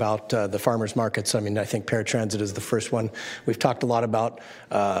talk about the farmers markets. I mean, I think paratransit is the first one. We've talked a lot about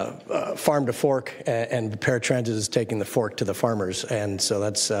farm to fork, and paratransit is taking the fork to the farmers, and so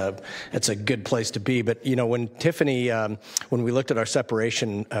that's a good place to be. But you know, when Tiffany, when we looked at our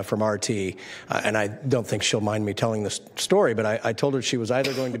separation from RT, and I don't think she'll mind me telling this story, but I told her she was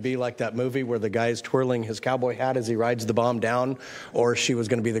either going to be like that movie where the guy's twirling his cowboy hat as he rides the bomb down, or she was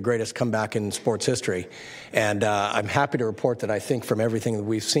going to be the greatest comeback in sports history. And I'm happy to report that I think from everything that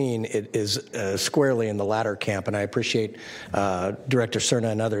we've seen, it is squarely in the latter camp. And I appreciate Director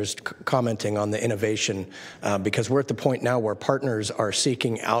Cerna and others commenting on the innovation because we're at the point now where partners are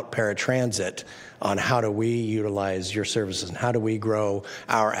seeking out paratransit on how do we utilize your services and how do we grow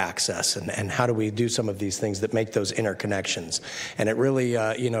our access and how do we do some of these things that make those interconnections. And it really,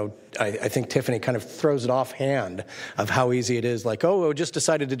 you know, I think Tiffany kind of throws it offhand of how easy it is, like, oh, we just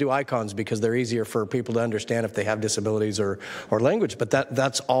decided to do icons because they're easier for people to understand if they have disabilities or language. But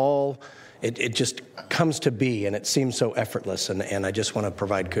that's all, it just comes to be, and it seems so effortless. And I just want to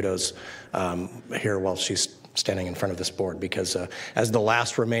provide kudos here while she's standing in front of this board, because as the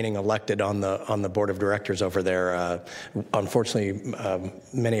last remaining elected on the board of directors over there, unfortunately,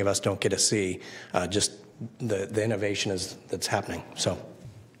 many of us don't get to see just the innovation that's happening. So,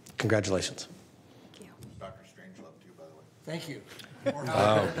 congratulations. Thank you. Dr. Strangelove too, by the way. Thank you.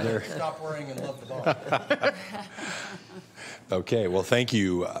 Stop worrying and love the ball. Okay. Well, thank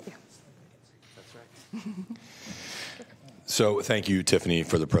you. So thank you, Tiffany,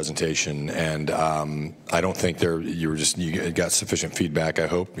 for the presentation. And I don't think you got sufficient feedback, I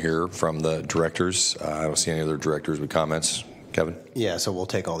hope, here from the directors. I don't see any other directors with comments. Kevin? Yeah, so we'll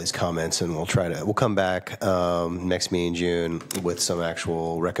take all these comments and we'll come back next meeting in June with some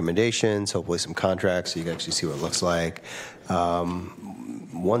actual recommendations, hopefully some contracts so you can actually see what it looks like.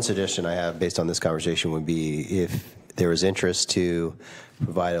 One suggestion I have based on this conversation would be if there is interest to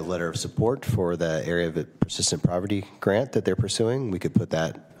provide a letter of support for the area of persistent poverty grant that they're pursuing. We could put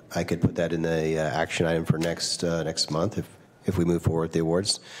that. I could put that in the action item for next month if we move forward with the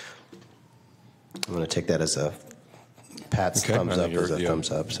awards. I'm going to take that as a Pat's thumbs up as a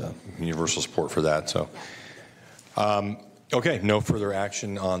thumbs up. So universal support for that. So. Okay, no further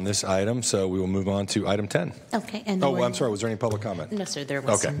action on this item, so we will move on to item 10. Okay. And I'm sorry, was there any public comment? No, sir, there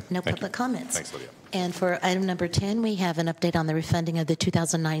was no public comments. Thanks, Lydia. And for item number 10, we have an update on the refunding of the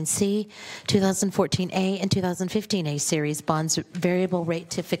 2009C, 2014A, and 2015A series bonds variable rate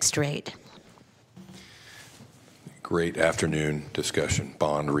to fixed rate. Great afternoon discussion,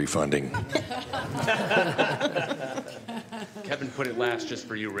 bond refunding. Kevin put it last just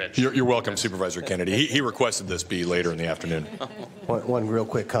for you, Rich. You're welcome, Supervisor Kennedy. He requested this be later in the afternoon. One real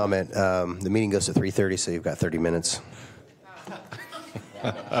quick comment. The meeting goes to 3:30, so you've got 30 minutes.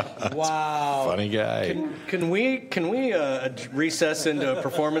 Wow. Funny guy. Can we recess into a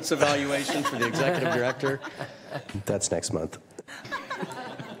performance evaluation for the executive director? That's next month.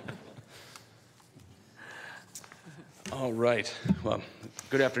 All right. Well,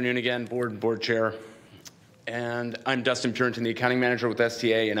 good afternoon again, board chair. And I'm Dustin Purinton, the accounting manager with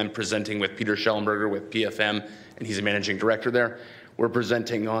STA, and I'm presenting with Peter Schellenberger with PFM, and he's a managing director there. We're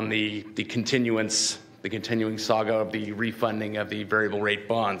presenting on the continuing saga of the refunding of the variable rate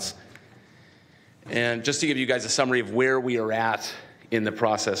bonds. And just to give you guys a summary of where we are at in the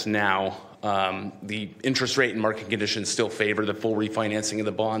process now, the interest rate and market conditions still favor the full refinancing of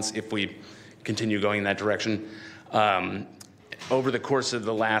the bonds if we continue going in that direction. Over the course of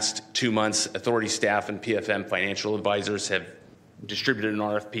the last 2 months, authority staff and PFM financial advisors have distributed an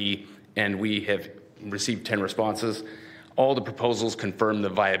RFP, and we have received 10 responses. All the proposals confirm the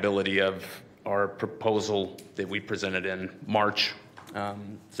viability of our proposal that we presented in March.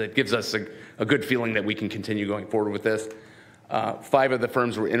 So it gives us a good feeling that we can continue going forward with this. 5 of the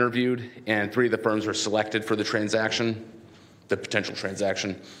firms were interviewed, and 3 of the firms were selected for the potential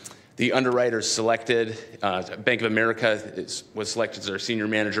transaction. The underwriters selected, Bank of America was selected as our senior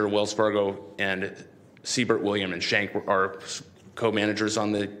manager, Wells Fargo and Siebert, William, and Schenck are co-managers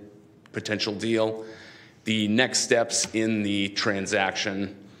on the potential deal. The next steps in the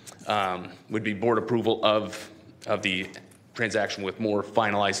transaction would be board approval of the transaction with more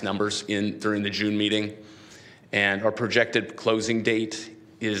finalized numbers during the June meeting. And our projected closing date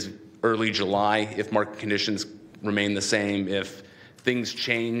is early July if market conditions remain the same. If things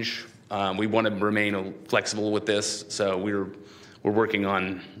change, we want to remain flexible with this, so we're working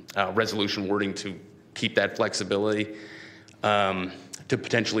on resolution wording to keep that flexibility, to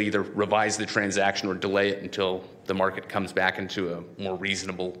potentially either revise the transaction or delay it until the market comes back into a more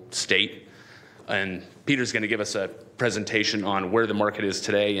reasonable state. And Peter's going to give us a presentation on where the market is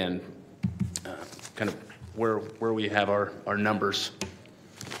today and kind of where we have our numbers.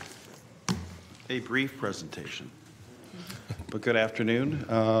 A brief presentation. But good afternoon,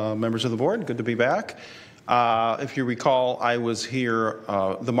 members of the board. Good to be back. If you recall, I was here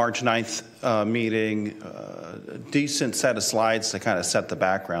the March 9th meeting, decent set of slides to kind of set the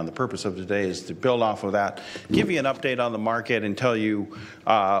background. The purpose of today is to build off of that, give you an update on the market and tell you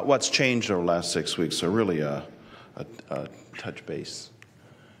what's changed over the last 6 weeks. So really a touch base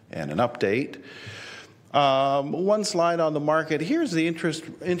and an update. One slide on the market. Here's the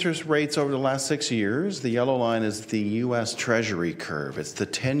interest rates over the last 6 years. The yellow line is the U.S. Treasury curve. It's the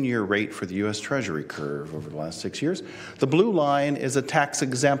 10-year rate for the U.S. Treasury curve over the last 6 years. The blue line is a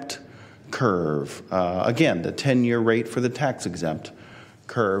tax-exempt curve. Again, the 10-year rate for the tax-exempt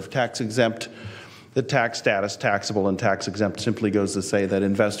curve. Tax-exempt, the tax status, taxable and tax-exempt simply goes to say that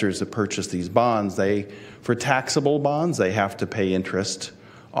investors that purchase these bonds, for taxable bonds, they have to pay interest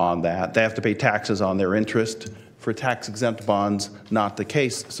on that. They have to pay taxes on their interest. For tax-exempt bonds, not the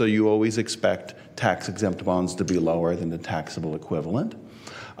case. So you always expect tax-exempt bonds to be lower than the taxable equivalent.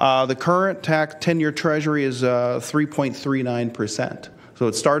 The current 10-year Treasury is 3.39%. So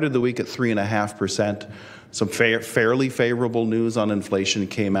it started the week at 3.5%. Some fairly favorable news on inflation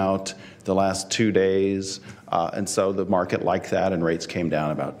came out the last 2 days. And so the market liked that, and rates came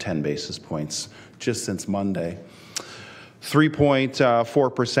down about 10 basis points just since Monday.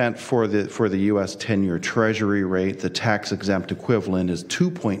 3.4% for the U.S. 10-year Treasury rate. The tax-exempt equivalent is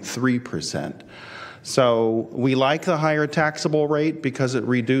 2.3%. So we like the higher taxable rate because it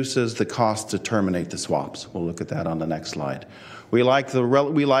reduces the cost to terminate the swaps. We'll look at that on the next slide. We like the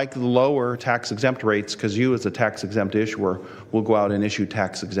lower tax-exempt rates because you, as a tax-exempt issuer, will go out and issue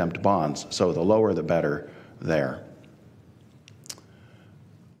tax-exempt bonds. So the lower, the better there.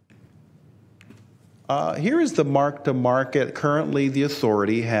 Here is the mark-to-market. Currently, the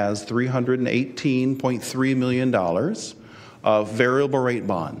authority has $318.3 million of variable rate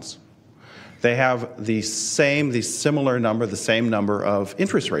bonds. They have the same number of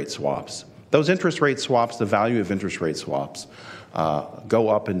interest rate swaps. Those interest rate swaps, the value of interest rate swaps, go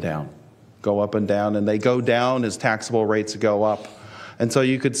up and down, and they go down as taxable rates go up. And so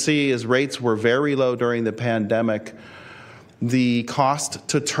you could see as rates were very low during the pandemic, the cost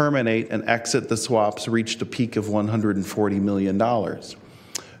to terminate and exit the swaps reached a peak of $140 million.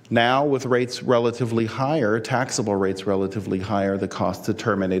 Now, with rates relatively higher, taxable rates relatively higher, the cost to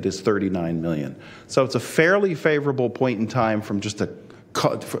terminate is $39 million. So it's a fairly favorable point in time from just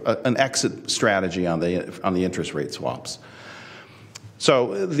an exit strategy on the interest rate swaps.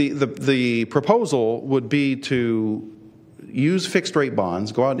 So the proposal would be to use fixed rate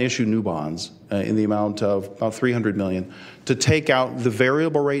bonds, go out and issue new bonds in the amount of about $300 million to take out the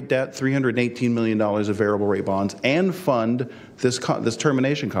variable rate debt, $318 million of variable rate bonds, and fund this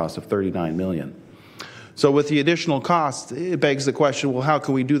termination cost of $39 million. So with the additional cost, it begs the question, well, how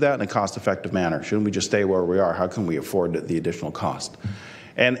can we do that in a cost-effective manner? Shouldn't we just stay where we are? How can we afford the additional cost?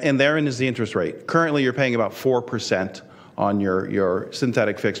 And therein is the interest rate. Currently, you're paying about 4% on your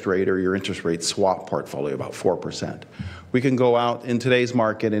synthetic fixed rate or your interest rate swap portfolio, about 4%. We can go out in today's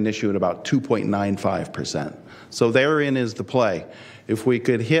market and issue at about 2.95%. So therein is the play. If we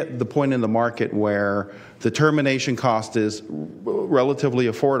could hit the point in the market where the termination cost is relatively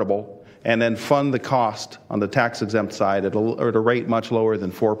affordable and then fund the cost on the tax-exempt side at a rate much lower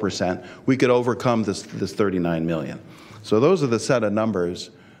than 4%, we could overcome this $39 million. So those are the set of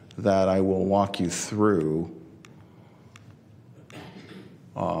numbers that I will walk you through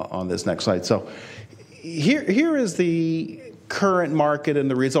on this next slide. So here is the current market and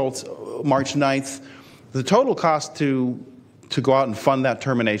the results March 9th. The total cost to go out and fund that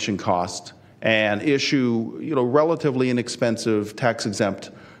termination cost and issue relatively inexpensive tax-exempt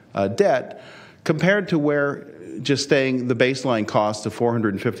debt compared to where just staying the baseline cost of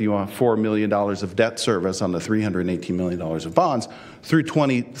 $454 million of debt service on the $318 million of bonds through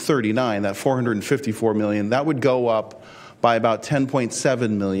 2039, that $454 million, that would go up by about $10.7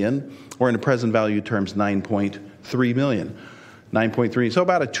 million, or in present value terms, $9.3 million. 9.3, so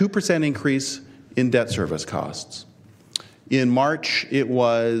about a 2% increase in debt service costs. In March, it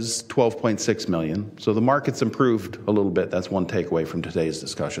was $12.6 million. So the market's improved a little bit. That's one takeaway from today's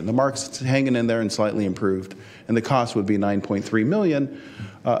discussion. The market's hanging in there and slightly improved, and the cost would be $9.3 million.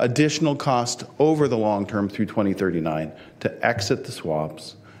 Additional cost over the long term through 2039 to exit the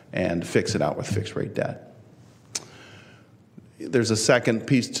swaps and fix it out with fixed rate debt. There's a second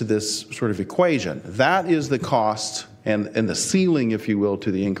piece to this sort of equation. That is the cost and the ceiling, if you will,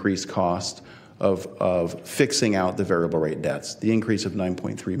 to the increased cost of fixing out the variable rate debts, the increase of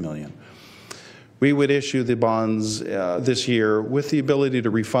 $9.3 million. We would issue the bonds this year with the ability to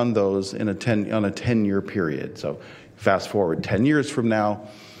refund those on a 10-year period. So fast forward 10 years from now,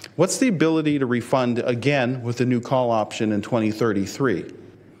 what's the ability to refund again with the new call option in 2033?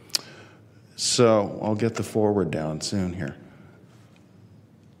 So I'll get the forward down soon here.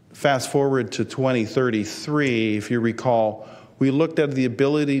 Fast forward to 2033, if you recall, we looked at the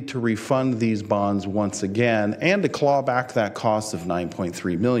ability to refund these bonds once again and to claw back that cost of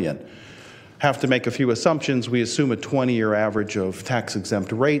 $9.3 million. Have to make a few assumptions. We assume a 20-year average of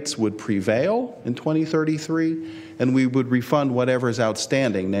tax-exempt rates would prevail in 2033, and we would refund whatever is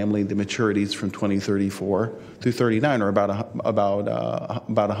outstanding, namely the maturities from 2034 through 39, or about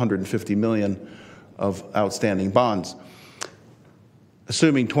 $150 million of outstanding bonds.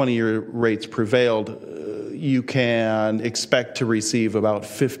 Assuming 20-year rates prevailed, you can expect to receive about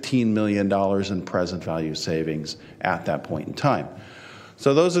 $15 million in present value savings at that point in time.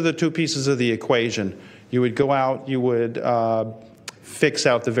 So those are the two pieces of the equation. You would go out, you would fix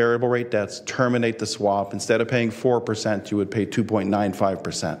out the variable rate debts, terminate the swap. Instead of paying 4%, you would pay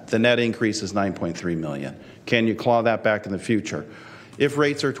 2.95%. The net increase is $9.3 million. Can you claw that back in the future? If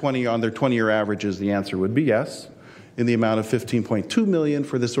rates are on their 20-year averages, the answer would be yes, in the amount of $15.2 million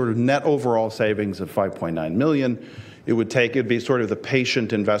for this sort of net overall savings of $5.9 million. It'd be sort of the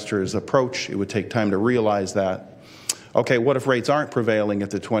patient investor's approach. It would take time to realize that. Okay, what if rates aren't prevailing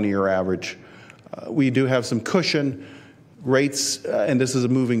at the 20-year average? We do have some cushion. Rates, and this is a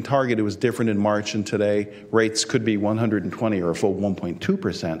moving target, it was different in March and today, rates could be 120 or a full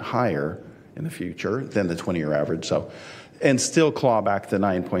 1.2% higher in the future than the 20-year average, and still claw back the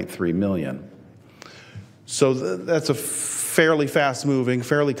 $9.3 million. So that's a fairly fast-moving,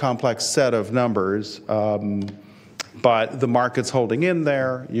 fairly complex set of numbers. But the market's holding in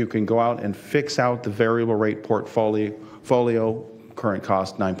there. You can go out and fix out the variable rate portfolio, current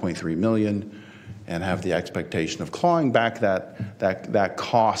cost $9.3 million, and have the expectation of clawing back that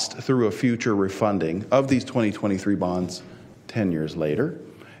cost through a future refunding of these 2023 bonds 10 years later,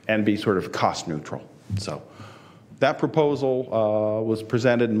 and be sort of cost neutral. So that proposal was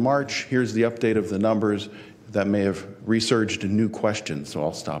presented in March. Here's the update of the numbers that may have resurged new questions. So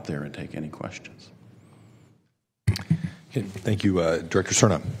I'll stop there and take any questions. Okay, thank you, Director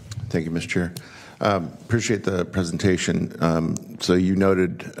Cerna. Thank you, Mr. Chair. Appreciate the presentation. So you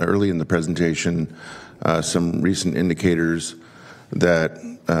noted early in the presentation some recent indicators that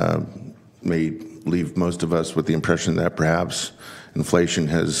may leave most of us with the impression that perhaps inflation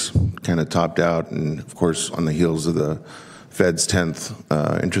has kind of topped out, and of course on the heels of the Fed's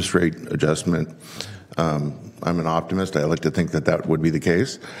 10th interest rate adjustment. I'm an optimist. I like to think that that would be the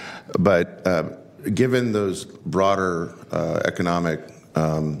case. But given those broader economic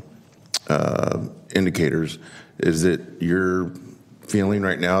indicators, is it your feeling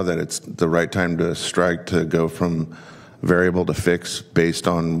right now that it's the right time to strike to go from variable to fixed based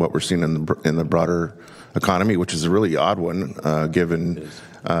on what we're seeing in the broader economy, which is a really odd one given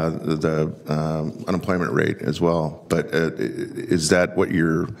the unemployment rate as well? But is that what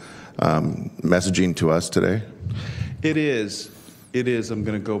you're messaging to us today? It is. It is. I'm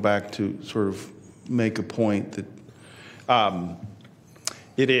going to go back to sort of make a point that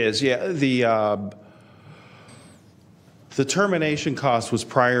it is. Yeah, the termination cost was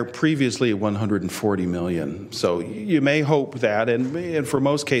previously $140 million. So you may hope that, and for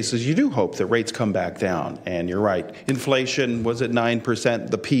most cases, you do hope that rates come back down. And you're right. Inflation was at 9%,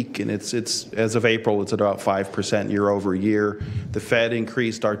 the peak, and it's as of April, it's at about 5% year over year. The Fed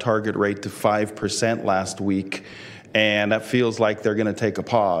increased our target rate to 5% last week. And that feels like they're going to take a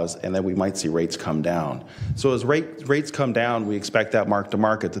pause, and then we might see rates come down. So as rates come down, we expect that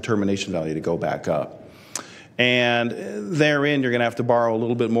mark-to-market, the termination value, to go back up. And therein, you're going to have to borrow a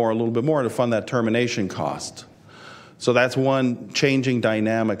little bit more to fund that termination cost. So that's one changing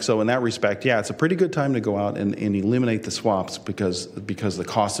dynamic. So in that respect, yeah, it's a pretty good time to go out and eliminate the swaps because the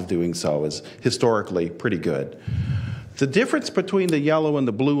cost of doing so is historically pretty good. The difference between the yellow and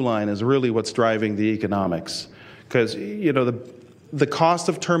the blue line is really what's driving the economics. Because, you know, the cost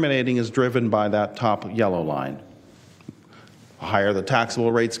of terminating is driven by that top yellow line. The higher the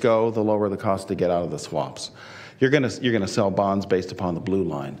taxable rates go, the lower the cost to get out of the swaps. You're going to sell bonds based upon the blue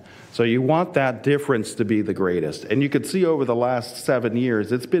line. So you want that difference to be the greatest. And you could see over the last 7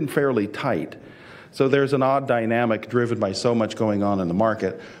 years, it's been fairly tight. So there's an odd dynamic driven by so much going on in the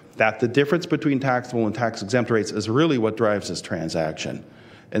market that the difference between taxable and tax-exempt rates is really what drives this transaction.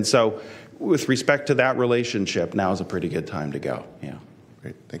 And so with respect to that relationship, now is a pretty good time to go. Yeah.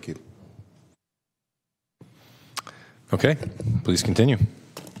 Great. Thank you. Okay. Please continue.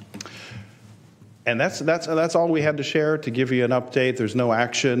 And that's all we had to share to give you an update. There's no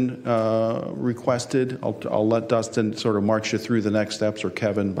action requested. I'll let Dustin sort of march you through the next steps, or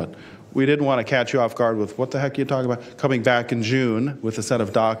Kevin, but we didn't want to catch you off guard with what the heck are you talking about? Coming back in June with a set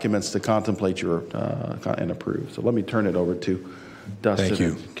of documents to contemplate your and approve. So let me turn it over to Dustin. Thank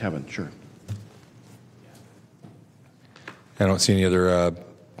you. And Kevin. Sure. I don't see any other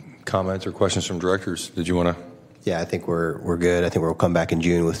comments or questions from directors. Did you want to? Yeah, I think we're good. I think we'll come back in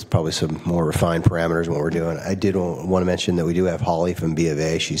June with probably some more refined parameters in what we're doing. I did want to mention that we do have Holly from B of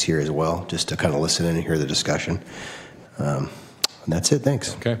A. She's here as well, just to kind of listen in and hear the discussion. And that's it.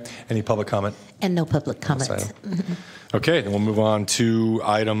 Thanks. Okay. Any public comment? And no public comments. Okay, then we'll move on to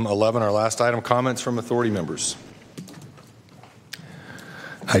item 11, our last item, comments from authority members.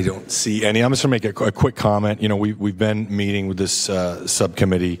 I don't see any. I'm just going to make a quick comment. You know, we've been meeting with this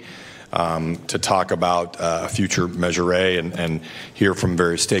subcommittee to talk about future Measure A and hear from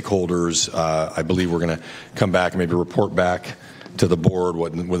various stakeholders. I believe we're going to come back and maybe report back to the board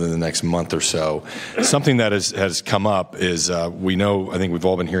within the next month or so. Something that has come up is we know, I think we've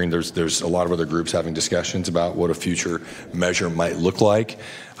all been hearing there's a lot of other groups having discussions about what a future measure might look like.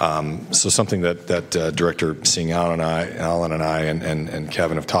 So something that Director Singh Allen and I and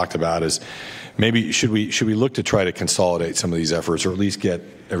Kevin have talked about is maybe should we look to try to consolidate some of these efforts, or at least get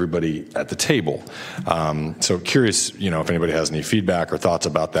everybody at the table. So curious, if anybody has any feedback or thoughts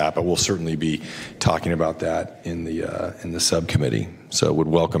about that, but we'll certainly be talking about that in the subcommittee. So would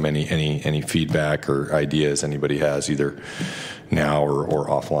welcome any feedback or ideas anybody has, either now or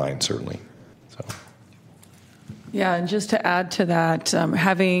offline, certainly. So. Yeah, and just to add to that,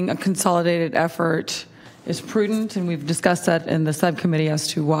 having a consolidated effort is prudent, and we've discussed that in the subcommittee as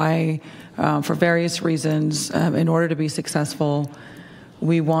to why, for various reasons, in order to be successful,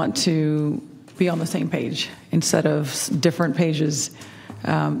 we want to be on the same page instead of different pages.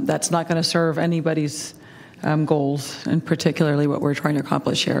 That's not going to serve anybody's goals, and particularly what we're trying to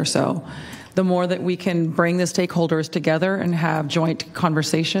accomplish here. So the more that we can bring the stakeholders together and have joint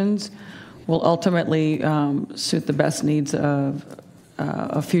conversations will ultimately suit the best needs of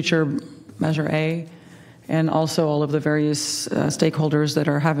future Measure A, and also all of the various stakeholders that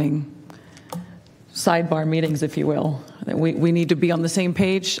are having sidebar meetings, if you will. We need to be on the same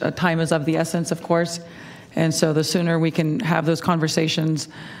page. Time is of the essence, of course. And so the sooner we can have those conversations,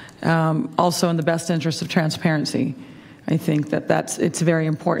 also in the best interest of transparency, I think it's very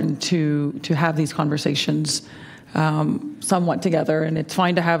important to have these conversations somewhat together. And it's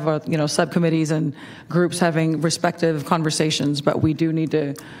fine to have subcommittees and groups having respective conversations, but we do need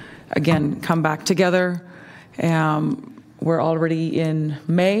to, again, come back together. We're already in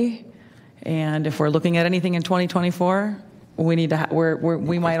May, and if we're looking at anything in 2024, we need to.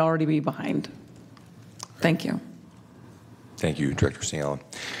 We might already be behind. Thank you. Thank you, Director Singh Allen.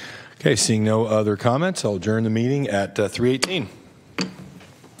 Okay, seeing no other comments, I'll adjourn the meeting at 3:18.